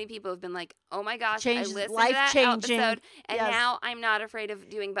so many people have been like, "Oh my gosh, I listened to that life-changing. episode, and Yes. now I'm not afraid of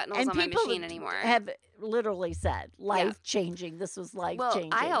doing buttonholes And on my people machine anymore." have literally said life changing. This was life changing.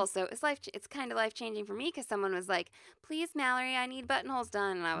 Well, I also it's kind of life changing for me because someone was like, "Please, Mallory, I need buttonholes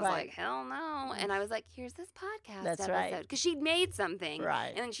done," and I was Right. like, "Hell no!" And I was like, "Here's this podcast That's episode," right. because she'd made something, Right.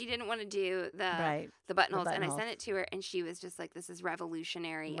 and then she didn't want to do the Right. buttonholes, and I buttonholes. sent it to her, and she was just like, "This is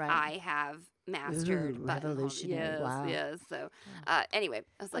revolutionary. Right. I have mastered Ooh, buttonholes." revolutionary. Yes, Wow. yes. So, anyway,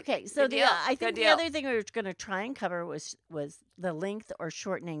 I was like, Okay, so good deal, I good think the deal. other thing we were going to try and cover was the length or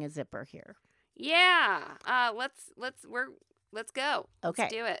shortening a zipper here. Yeah. Let's go. Okay.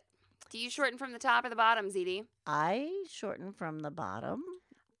 Let's do it. Do you shorten from the top or the bottom, ZD? I shorten from the bottom.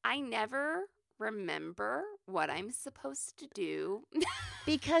 I never remember what I'm supposed to do.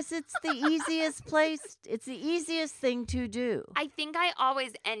 Because it's the easiest place. It's the easiest thing to do. I think I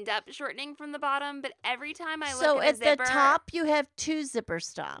always end up shortening from the bottom, but every time I So look at a at zipper, the top, you have 2 zipper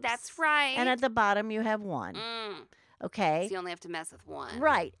stops. that's right. And at the bottom, you have 1. So Okay. you only have to mess with one.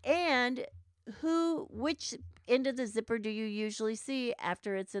 Right. And which end of the zipper do you usually see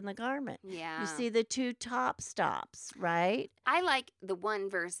after it's in the garment? Yeah. You see the 2 top stops, right? I like the 1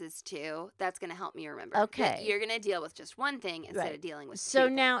 versus 2. That's going to help me remember. Okay. You're going to deal with just one thing instead Right. of dealing with So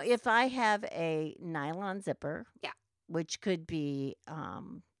 2 now, things. if I have a nylon zipper, Yeah. which could be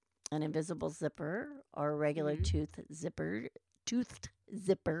an invisible zipper or a regular Mhm. toothed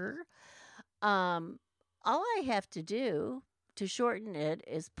zipper, all I have to do to shorten it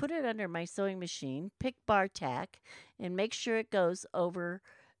is put it under my sewing machine, pick bar tack, and make sure it goes over,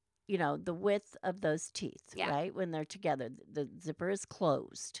 the width of those teeth, Yeah. right? When they're together, the zipper is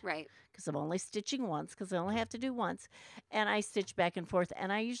closed. Right. Because I'm only stitching once, because I only have to do once. And I stitch back and forth,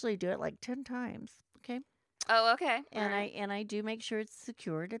 and I usually do it like 10 times, okay? Oh, okay. And All right. I do make sure it's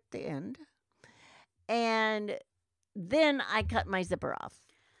secured at the end. And then I cut my zipper off.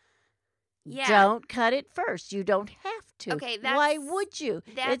 Yeah. Don't cut it first. You don't have to. Okay, Why that's- would you?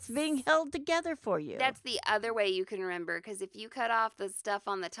 It's being that's- held together for you. That's the other way you can remember, because if you cut off the stuff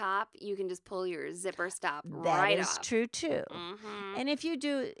on the top, you can just pull your zipper stop right That is off. true too. Mm-hmm. And if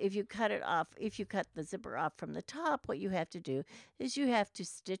you cut it off, if you cut the zipper off from the top, what you have to do is you have to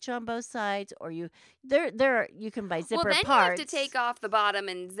stitch on both sides, or you can buy zipper Well, then parts. you have to take off the bottom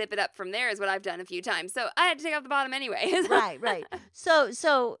and zip it up from there, is what I've done a few times. So I had to take off the bottom anyway. right.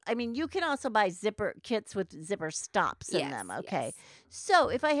 So I mean, you can also buy zipper kits with zipper stops in Yes, them. Okay. yes. So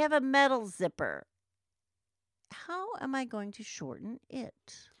if I have a metal zipper, how am I going to shorten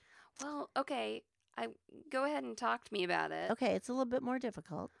it? Well, okay. Go ahead and talk to me about it. Okay, it's a little bit more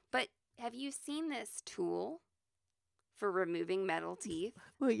difficult. But have you seen this tool for removing metal teeth?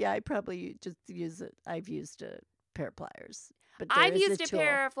 Well, yeah, I probably just use it. I've used a pair of pliers. but there I've is used a a tool.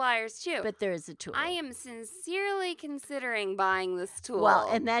 pair of pliers too. But there is a tool. I am sincerely considering buying this tool. Well,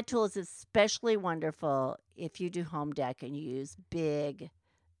 and that tool is especially wonderful if you do home deck and you use big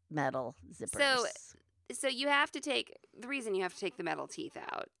metal zippers. So you have to take, the reason you have to take the metal teeth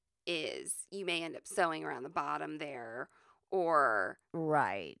out is you may end up sewing around the bottom there, or,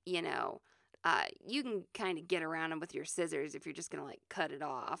 right. you know, you can kind of get around them with your scissors if you're just going to like cut it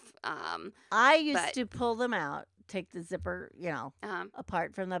off. I used but- to pull them out, take the zipper,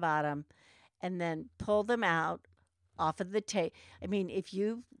 apart from the bottom, and then pull them out off of the tape. I mean, if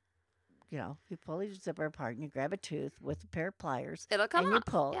you pull your zipper apart and you grab a tooth with a pair of pliers It'll come and off.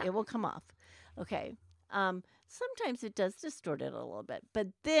 you pull, Yeah. it will come off. Okay. Sometimes it does distort it a little bit, but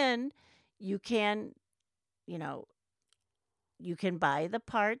then you can, you can buy the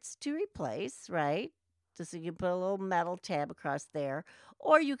parts to replace, right? So you can put a little metal tab across there,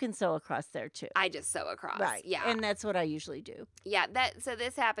 or you can sew across there too. I just sew across. Right. Yeah. And that's what I usually do. Yeah. So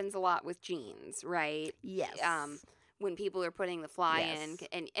this happens a lot with jeans, right? Yes. When people are putting the fly Yes.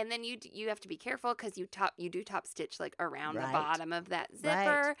 in, and then you have to be careful because you do top stitch like around the Right. bottom of that Right.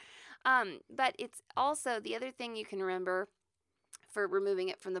 zipper. But it's also the other thing you can remember for removing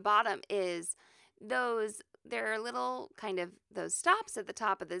it from the bottom is there are little kind of those stops at the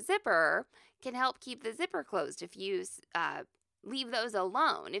top of the zipper can help keep the zipper closed if you leave those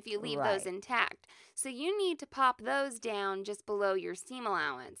alone, if you leave those Right. intact. So you need to pop those down just below your seam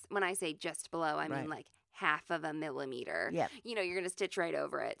allowance. When I say just below, I mean Right. like half of a millimeter. Yep. You're going to stitch right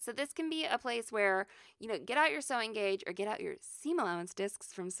over it. So this can be a place where, get out your sewing gauge or get out your seam allowance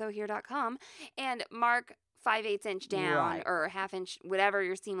discs from sewhere.com and mark 5/8 inch down Right. or 1/2 inch, whatever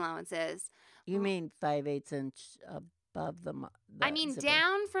your seam allowance is. You mean 5/8 inch above the I mean, zipper.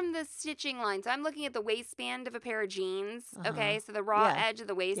 down from the stitching line. So I'm looking at the waistband of a pair of jeans. Uh-huh. Okay. So the raw Yeah. edge of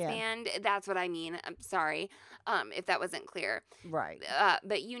the waistband. That's what I mean. I'm sorry if that wasn't clear. Right.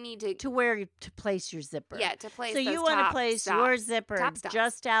 But you need to, To place your zipper. to place So those you want to top place stops. your zipper top stops.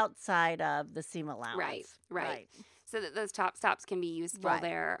 just outside of the seam allowance. Right. So that those top stops can be useful Right.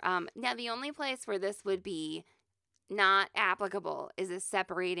 there. Now, the only place where this would be not applicable is a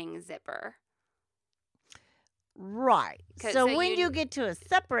separating zipper. Right. 'Cause- So so when you- you get to a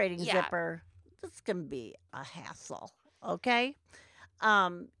separating Yeah. zipper, this can be a hassle. Okay.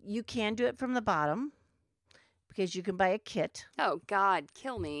 You can do it from the bottom because you can buy a kit. Oh, God,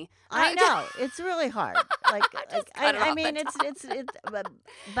 kill me. I know it's really hard. Just cut it I off mean, the it's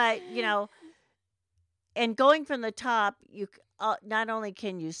but and going from the top, not only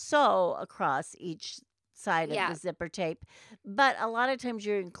can you sew across each side Yeah. of the zipper tape, but a lot of times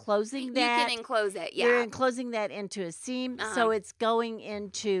you're enclosing You that. can enclose it, You're yeah. enclosing that into a seam, Uh-huh. so it's going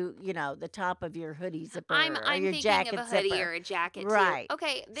into the top of your hoodie zipper I'm or your thinking jacket of a hoodie zipper. or a jacket, Right. too.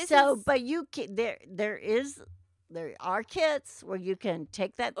 Okay, this So, is... but you can there are kits where you can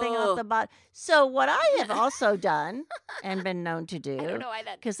take that thing off Ugh. the bottom. So what I have also done and been known to I don't do, know why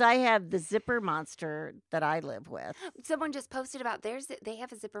that... because I have the zipper monster that I live with. Someone just posted about theirs. They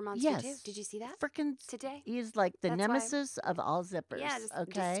have a zipper monster, too. Yes. Did you see that? Freaking, Today? he's like the That's why- nemesis of all zippers. Yeah, just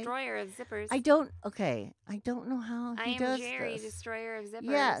okay. destroyer of zippers. I don't know how I he am does Jerry, this. destroyer of zippers.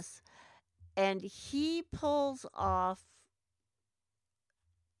 Yes. And he pulls off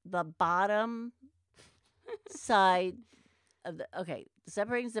the bottom side of the the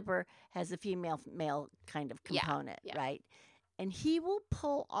separating zipper has a male kind of Yeah, component, yeah. right? And he will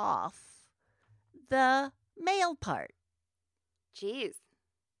pull off the male part, Jeez.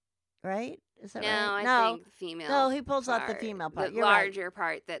 right? Is that No, right? I think the female. No, he pulls off the part, female part. The You're right. larger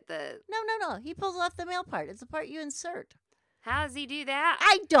part that the. No. He pulls off the male part. It's the part you insert. How does he do that?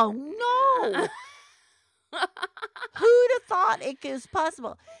 I don't know. Who'd have thought it was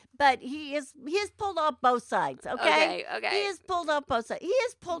possible? But he has pulled off both sides. Okay. Okay. He has pulled off both sides. He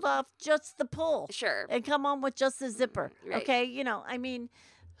has pulled off just the pull Sure. and come on with just the zipper. Right. Okay. I mean,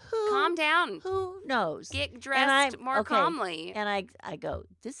 Calm down. who knows? Get I'm- dressed more okay. calmly. And I go,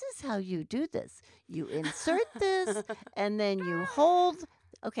 this is how you do this. You insert this and then you hold,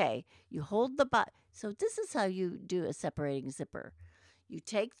 you hold the bot. So this is how you do a separating zipper. You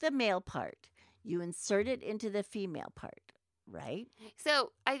take the male part, you insert it into the female part, right?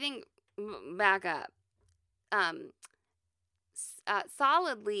 So I think back up.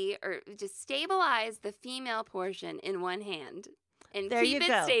 Solidly or just stabilize the female portion in one hand and There keep you it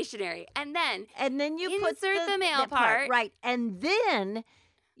go. stationary. And then And then you put Insert the male that part. right? And then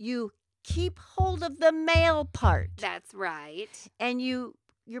you keep hold of the male part. that's right. And you're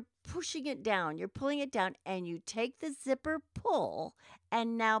pushing it down, you're pulling it down, and you take the zipper pull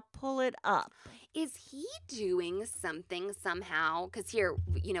and now pull it up. Is he doing something somehow? Because here,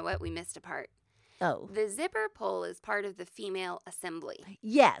 you know what? We missed a part. Oh. The zipper pull is part of the female assembly.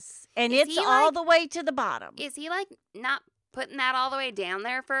 Yes. And Is it's he all like- the way to the bottom. Is he like not putting that all the way down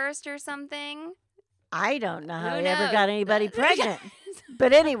there first or something? I don't know how Who he ever knows? got anybody pregnant.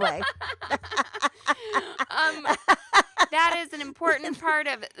 But anyway. That is an important part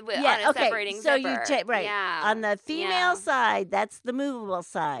of on a separating so zipper. you take right Yeah. on the female Yeah. side. That's the movable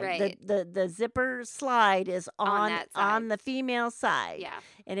side. Right. The zipper slide is on that side. the female side. Yeah.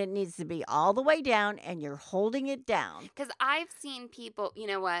 And it needs to be all the way down, and you're holding it down. Because I've seen people, you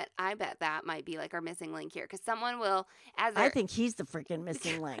know what? I bet that might be like our missing link here. Because someone will, as I they're, think he's the freaking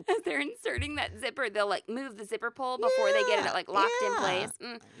missing link. as they're inserting that zipper, they'll like move the zipper pull before they get it like locked in place.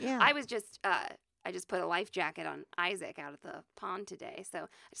 Yeah. I just put a life jacket on Isaac out at the pond today. So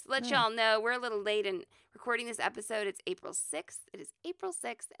just to let y'all know, we're a little late in recording this episode. It's April 6th. It is April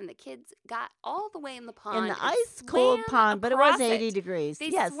 6th, and the kids got all the way in the pond. in the and ice cold swam pond, but it was across 80 degrees. They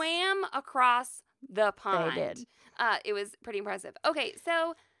yes. swam across the pond. did. It was pretty impressive. Okay,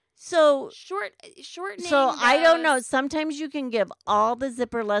 so So shortening. So I don't know. those- Sometimes you can give all the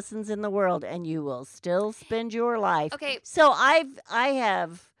zipper lessons in the world, and you will still spend your life. Okay. So I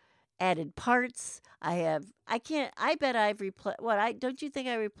have added parts. I bet I've replaced. Don't you think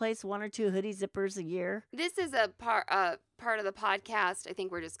I replace 1 or 2 hoodie zippers a year? This is a part of the podcast. I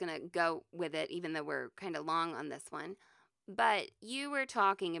think we're just gonna go with it, even though we're kind of long on this one. But you were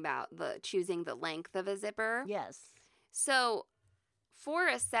talking about choosing the length of a zipper. Yes. So for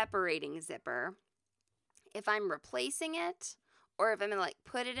a separating zipper, if I'm replacing it or if I'm gonna like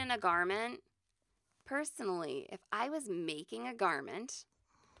put it in a garment, personally, if I was making a garment,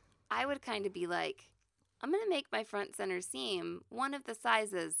 I would kind of be like, I'm going to make my front center seam one of the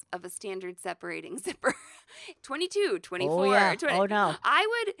sizes of a standard separating zipper. 22, 24, Oh, yeah. 20. Oh, no. I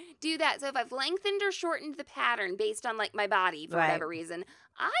would do that. So if I've lengthened or shortened the pattern based on like my body for Right. whatever reason,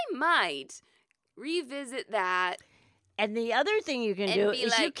 I might revisit that. And the other thing you can And do be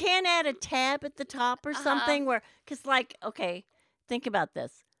is you like- can add a tab at the top or something where, because okay, think about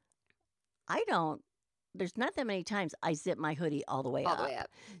this. There's not that many times I zip my hoodie all the way All up. the way up.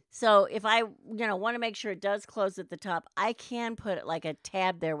 So if I, want to make sure it does close at the top, I can put like a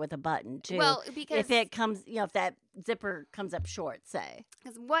tab there with a button too. Well, because if it comes, if that zipper comes up short, say.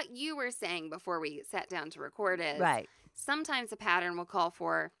 because what you were saying before we sat down to record is Right. sometimes a pattern will call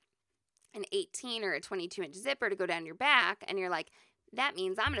for an 18 or a 22-inch zipper to go down your back, and you're like, that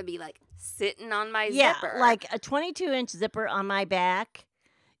means I'm going to be like sitting on my Yeah, zipper. like a 22-inch zipper on my back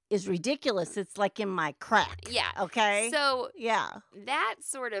is ridiculous. It's like in my crack. Yeah. Okay. So yeah. that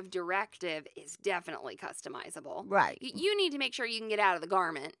sort of directive is definitely customizable. Right. You need to make sure you can get out of the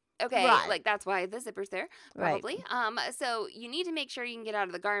garment. Okay, Right. like that's why the zipper's there, Right. probably. So you need to make sure you can get out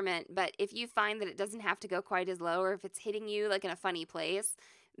of the garment, but if you find that it doesn't have to go quite as low, or if it's hitting you like in a funny place,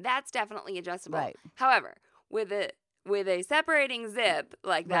 that's definitely adjustable. Right. However, with a separating zip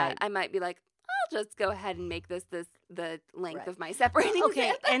like that, Right. I might be like, I'll just go ahead and make this the length Right. of my separating Okay.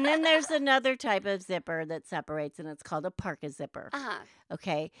 zip. And then there's another type of zipper that separates, and it's called a parka zipper. Uh-huh.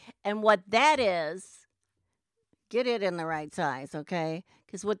 Okay. And what that is, get it in the right size, okay?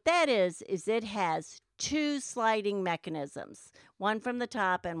 Because what that is it has 2 sliding mechanisms, one from the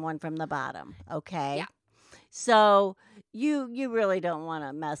top and one from the bottom, okay? Yeah. So you really don't want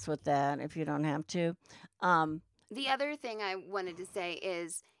to mess with that if you don't have to. The other thing I wanted to say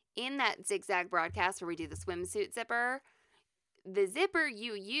is in that zigzag broadcast where we do the swimsuit zipper, the zipper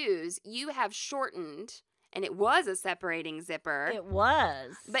you use, you have shortened, and it was a separating zipper. It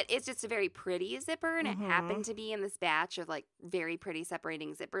was. But it's just a very pretty zipper, and Mhm. it happened to be in this batch of like very pretty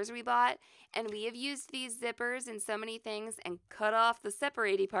separating zippers we bought. And we have used these zippers in so many things and cut off the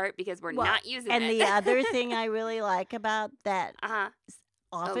separating part because we're Well, not using and it. the other thing I really like about that, uh-huh.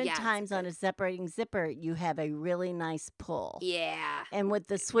 oftentimes on a separating zipper, you have a really nice pull. Yeah. And with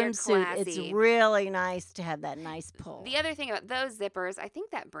the They're swimsuit, it's classy. really nice to have that nice pull. The other thing about those zippers, I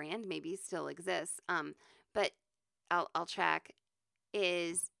think that brand maybe still exists, but I'll check,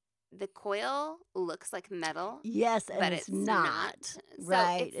 is the coil looks like metal, Yes, and but it's, it's not. So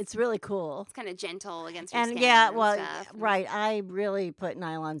Right. It's really cool. It's kind of gentle against your And skin yeah, and well, stuff. right. I really put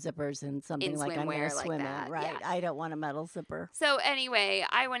nylon zippers in something In like I'm going swimwear to like swim in. that, Right. yeah. I don't want a metal zipper. So anyway,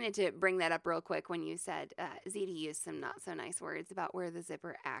 I wanted to bring that up real quick when you said ZD used some not so nice words about where the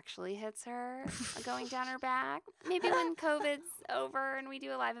zipper actually hits her going down her back. Maybe when COVID's over and we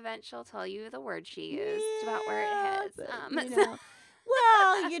do a live event, she'll tell you the word she used about where Yeah, it hits. but,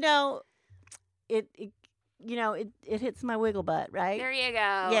 well, it hits my wiggle butt, right? There you go.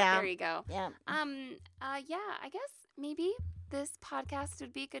 Yeah. There you go. Yeah. Yeah, I guess maybe this podcast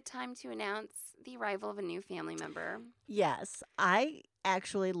would be a good time to announce the arrival of a new family member. Yes, I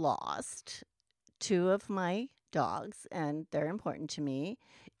actually lost two of my dogs, and they're important to me.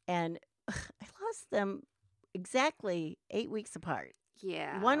 And I lost them exactly 8 weeks apart.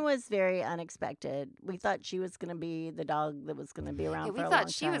 Yeah. One was very unexpected. We thought she was going to be the dog that was going to be around for a long time. We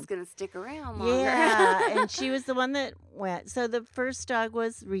thought she was going to stick around longer. Yeah, and she was the one that went. So the first dog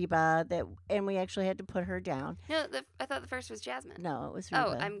was Reba, and we actually had to put her down. No, I thought the first was Jasmine. No, it was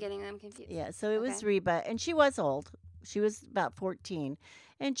Reba. Oh, I'm getting them confused. Yeah, so it was Reba, and she was old. She was about 14,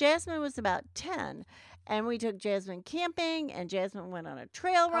 and Jasmine was about 10. And we took Jasmine camping, and Jasmine went on a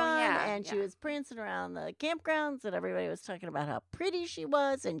trail run, and she was prancing around the campgrounds, and everybody was talking about how pretty she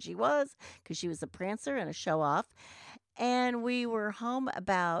was, and she was, because she was a prancer and a show-off. And we were home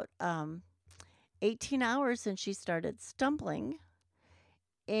about 18 hours, and she started stumbling,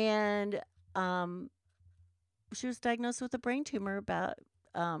 and she was diagnosed with a brain tumor about,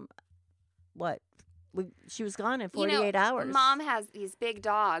 she was gone in 48 hours. Mom has these big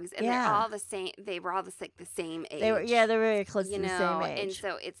dogs, and they're all the same. They were all the same age. They were very close to the same age. And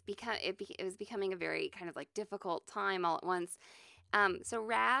so it was becoming a very kind of like difficult time all at once. So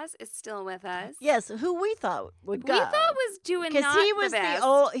Raz is still with us. Yes, who we thought would go. We thought was doing because he was the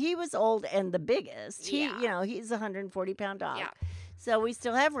best. He was old and the biggest. He's a 140-pound dog. Yeah. So we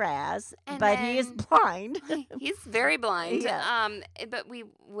still have Raz, but he is blind. He's very blind. Yeah. But we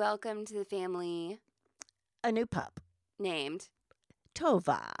welcomed to the family a new pup named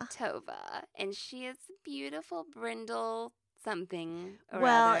Tova, and she is beautiful brindle something.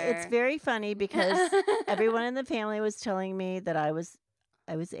 Well, it's very funny because everyone in the family was telling me that I was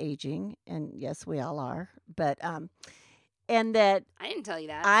aging, and yes, we all are, but and that I didn't tell you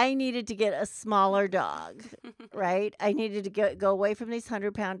that I needed to get a smaller dog, right? I needed to go away from these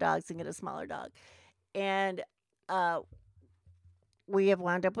 100-pound dogs and get a smaller dog, and we have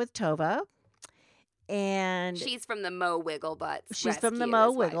wound up with Tova. And she's from the Mo Wigglebutts. She's from the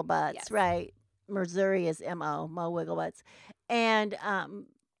Mo Wigglebutts, right? Missouri is Mo Wigglebutts. And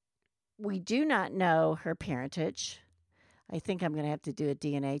we do not know her parentage. I think I'm going to have to do a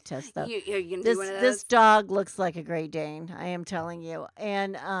DNA test, though. You're going to do one of those? This dog looks like a Great Dane, I am telling you.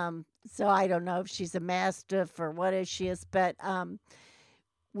 And so I don't know if she's a Mastiff or what she is, but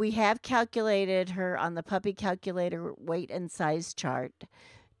we have calculated her on the puppy calculator weight and size chart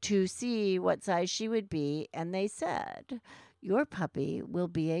to see what size she would be, and they said, your puppy will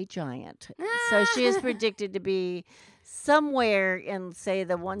be a giant. So she is predicted to be somewhere in, say,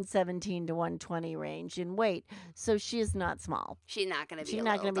 the 117 to 120 range in weight. So she is not small. She's not going to be She's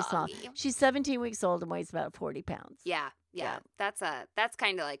not going to be small. She's 17 weeks old and weighs about 40 pounds. Yeah. That's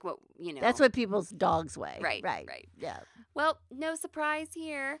kind of like what, That's what people's dogs weigh. Right. Yeah. Well, no surprise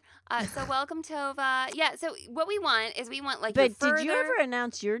here. So welcome, Tova. Yeah, so what we want is like But did you ever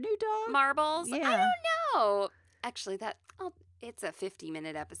announce your new dog? Marbles? Yeah. I don't know. Actually, it's a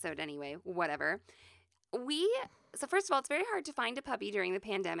 50-minute episode anyway. Whatever. So first of all, it's very hard to find a puppy during the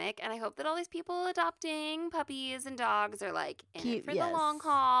pandemic, and I hope that all these people adopting puppies and dogs are like in it for the long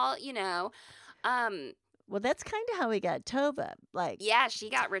haul, Well, that's kind of how we got Tova. Yeah, she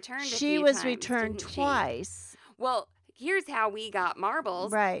got returned. She was returned twice. Well, here's how we got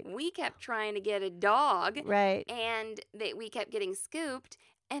Marbles. Right. We kept trying to get a dog. Right. And we kept getting scooped.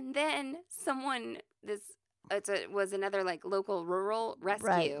 And then was another like local rural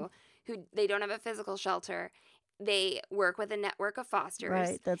rescue who they don't have a physical shelter. They work with a network of fosters.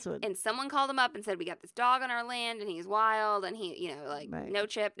 Right, that's what. And someone called them up and said, we got this dog on our land and he's wild and he, no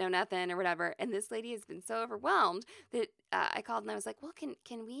chip, no nothing or whatever. And this lady has been so overwhelmed that I called and I was like, well,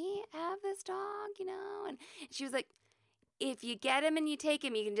 can we have this dog, And she was like, if you get him and you take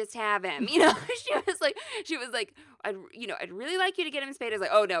him, you can just have him. She was like, I'd really like you to get him spayed. I was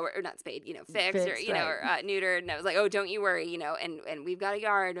like, oh no, or not spayed, fixed or, or neutered. And I was like, oh, don't you worry, and we've got a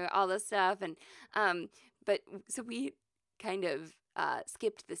yard, all this stuff. And, but so we kind of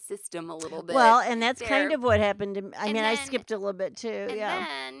skipped the system a little bit. Well, and that's kind of what happened to me. I skipped a little bit too. And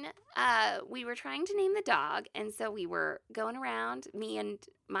then we were trying to name the dog. And so we were going around, me and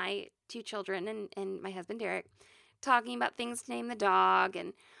my two children and my husband, Derek, talking about things to name the dog.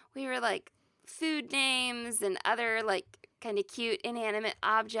 And we were like food names and other like kind of cute inanimate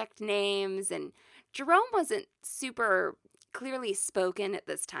object names. And Jerome wasn't super clearly spoken at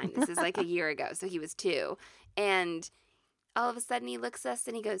this time. This is like a year ago. So he was 2. And all of a sudden he looks at us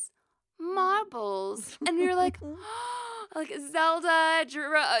and he goes, Marbles. And we were like, oh, like Zelda,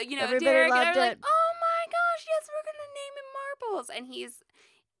 everybody Derek. loved and I was it. like, oh my gosh, yes, we're going to name him Marbles. And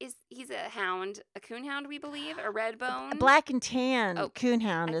he's a hound, a coonhound, we believe, a red bone. A black and tan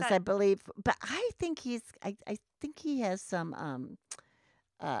coonhound I believe. But I think I think he has some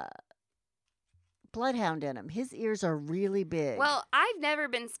bloodhound in him. His ears are really big. Well, I've never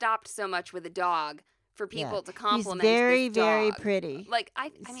been stopped so much with a dog for people to compliment. He's very, this dog. very pretty. Like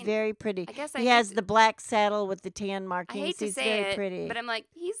He's mean, very pretty. I guess he has the black saddle with the tan markings. I hate to he's say very it, pretty. but I'm like,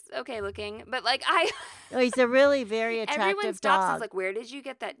 he's okay looking. But like he's a really very attractive everyone stops. dog. And is like, where did you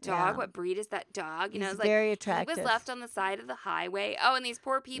get that dog? Yeah. What breed is that dog? You know, He's it's like very attractive. He was left on the side of the highway. Oh, and these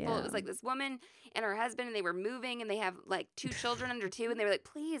poor people. It Yeah. was like this woman and her husband, and they were moving, and they have like 2 children under 2, and they were like,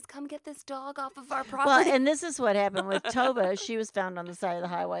 please come get this dog off of our property. Well, and this is what happened with Tova. She was found on the side of the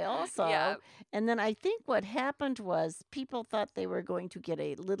highway also. Yeah. And then I think what happened was people thought they were going to get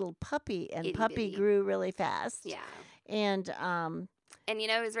a little puppy, and Itty puppy bitty. grew really fast. Yeah. And And you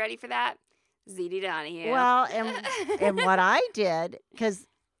know who's ready for that? ZD Donahue. well, and what I did, because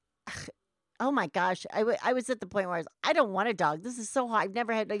oh my gosh, I was at the point where I don't want a dog. This is so hard. I've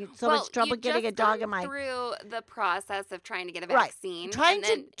never had so much trouble getting a dog in my through the process of trying to get a Right. vaccine. trying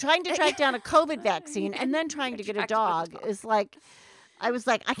and to track down a COVID vaccine and then trying to get a Attracting a dog is like, I was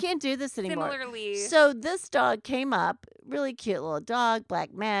like, I can't do this anymore. Similarly, So this dog came up, really cute little dog,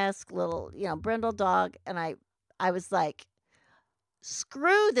 black mask, little, brindle dog, and I was like,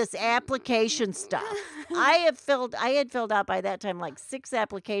 screw this application stuff. I had filled out by that time like 6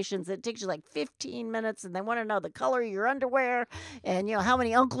 applications. It takes you like 15 minutes, and they want to know the color of your underwear and how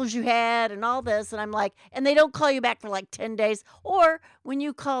many uncles you had and all this. And I'm like, and they don't call you back for like 10 days. Or when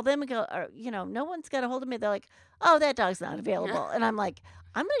you call them and go, no one's got a hold of me. They're like, oh, that dog's not available. And I'm like,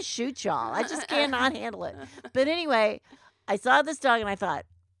 I'm going to shoot y'all. I just cannot handle it. But anyway, I saw this dog and I thought,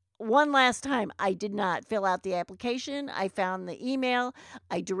 one last time, I did not fill out the application. I found the email.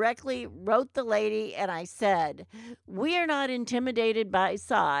 I directly wrote the lady and I said, we are not intimidated by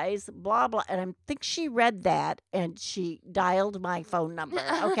size, blah, blah. And I think she read that and she dialed my phone number,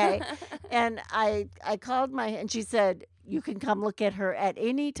 okay? And I called and she said, you can come look at her at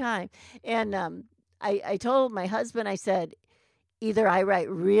any time. And I told my husband, I said, either I write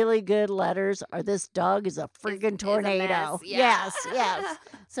really good letters or this dog is a freaking tornado. Is a mess, yeah. Yes.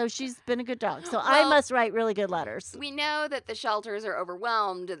 So she's been a good dog. So I must write really good letters. We know that the shelters are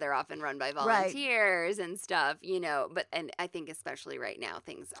overwhelmed. They're often run by volunteers and stuff, and I think especially right now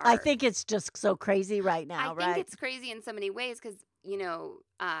things are. I think it's just so crazy right now, I think it's crazy in so many ways because,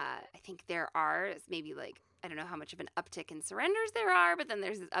 I think there are maybe like, I don't know how much of an uptick in surrenders there are, but then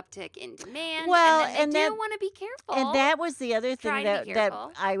there's this uptick in demand. Well, and they do want to be careful. And that was the other thing that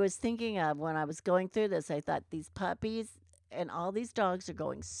careful. I was thinking of when I was going through this. I thought these puppies and all these dogs are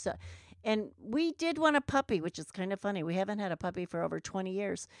going so. And we did want a puppy, which is kind of funny. We haven't had a puppy for over 20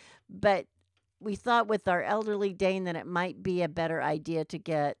 years. But we thought with our elderly Dane that it might be a better idea to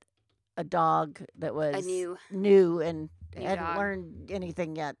get a dog that was new and hadn't learned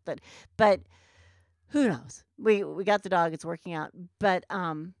anything yet. But who knows? We got the dog. It's working out. But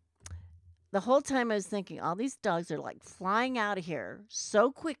the whole time I was thinking, all these dogs are like flying out of here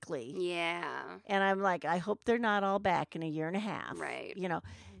so quickly. Yeah. And I'm like, I hope they're not all back in a year and a half. Right.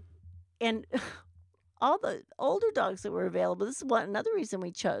 And all the older dogs that were available, this is another reason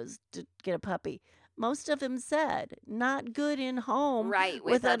we chose to get a puppy. Most of them said, not good in home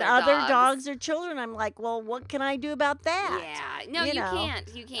with other dogs or children. I'm like, well, what can I do about that? Yeah. No, you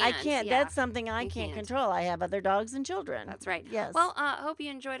can't. You can't. I can't. Yeah. That's something I can't control. I have other dogs and children. That's right. Yes. Well, hope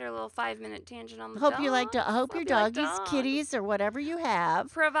you enjoyed our little 5-minute tangent on the hope dogs. you like to. Hope your doggies, kitties, or whatever you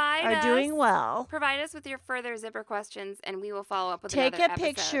have are doing well. Provide us with your further zipper questions, and we will follow up with Take another a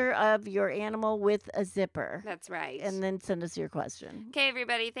picture of your animal with a zipper. That's right. And then send us your question. Okay,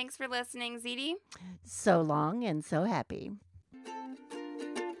 everybody. Thanks for listening, ZD. So long and so happy.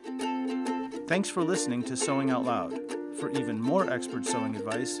 Thanks for listening to Sewing Out Loud. For even more expert sewing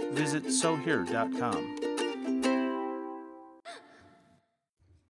advice, visit sewhere.com.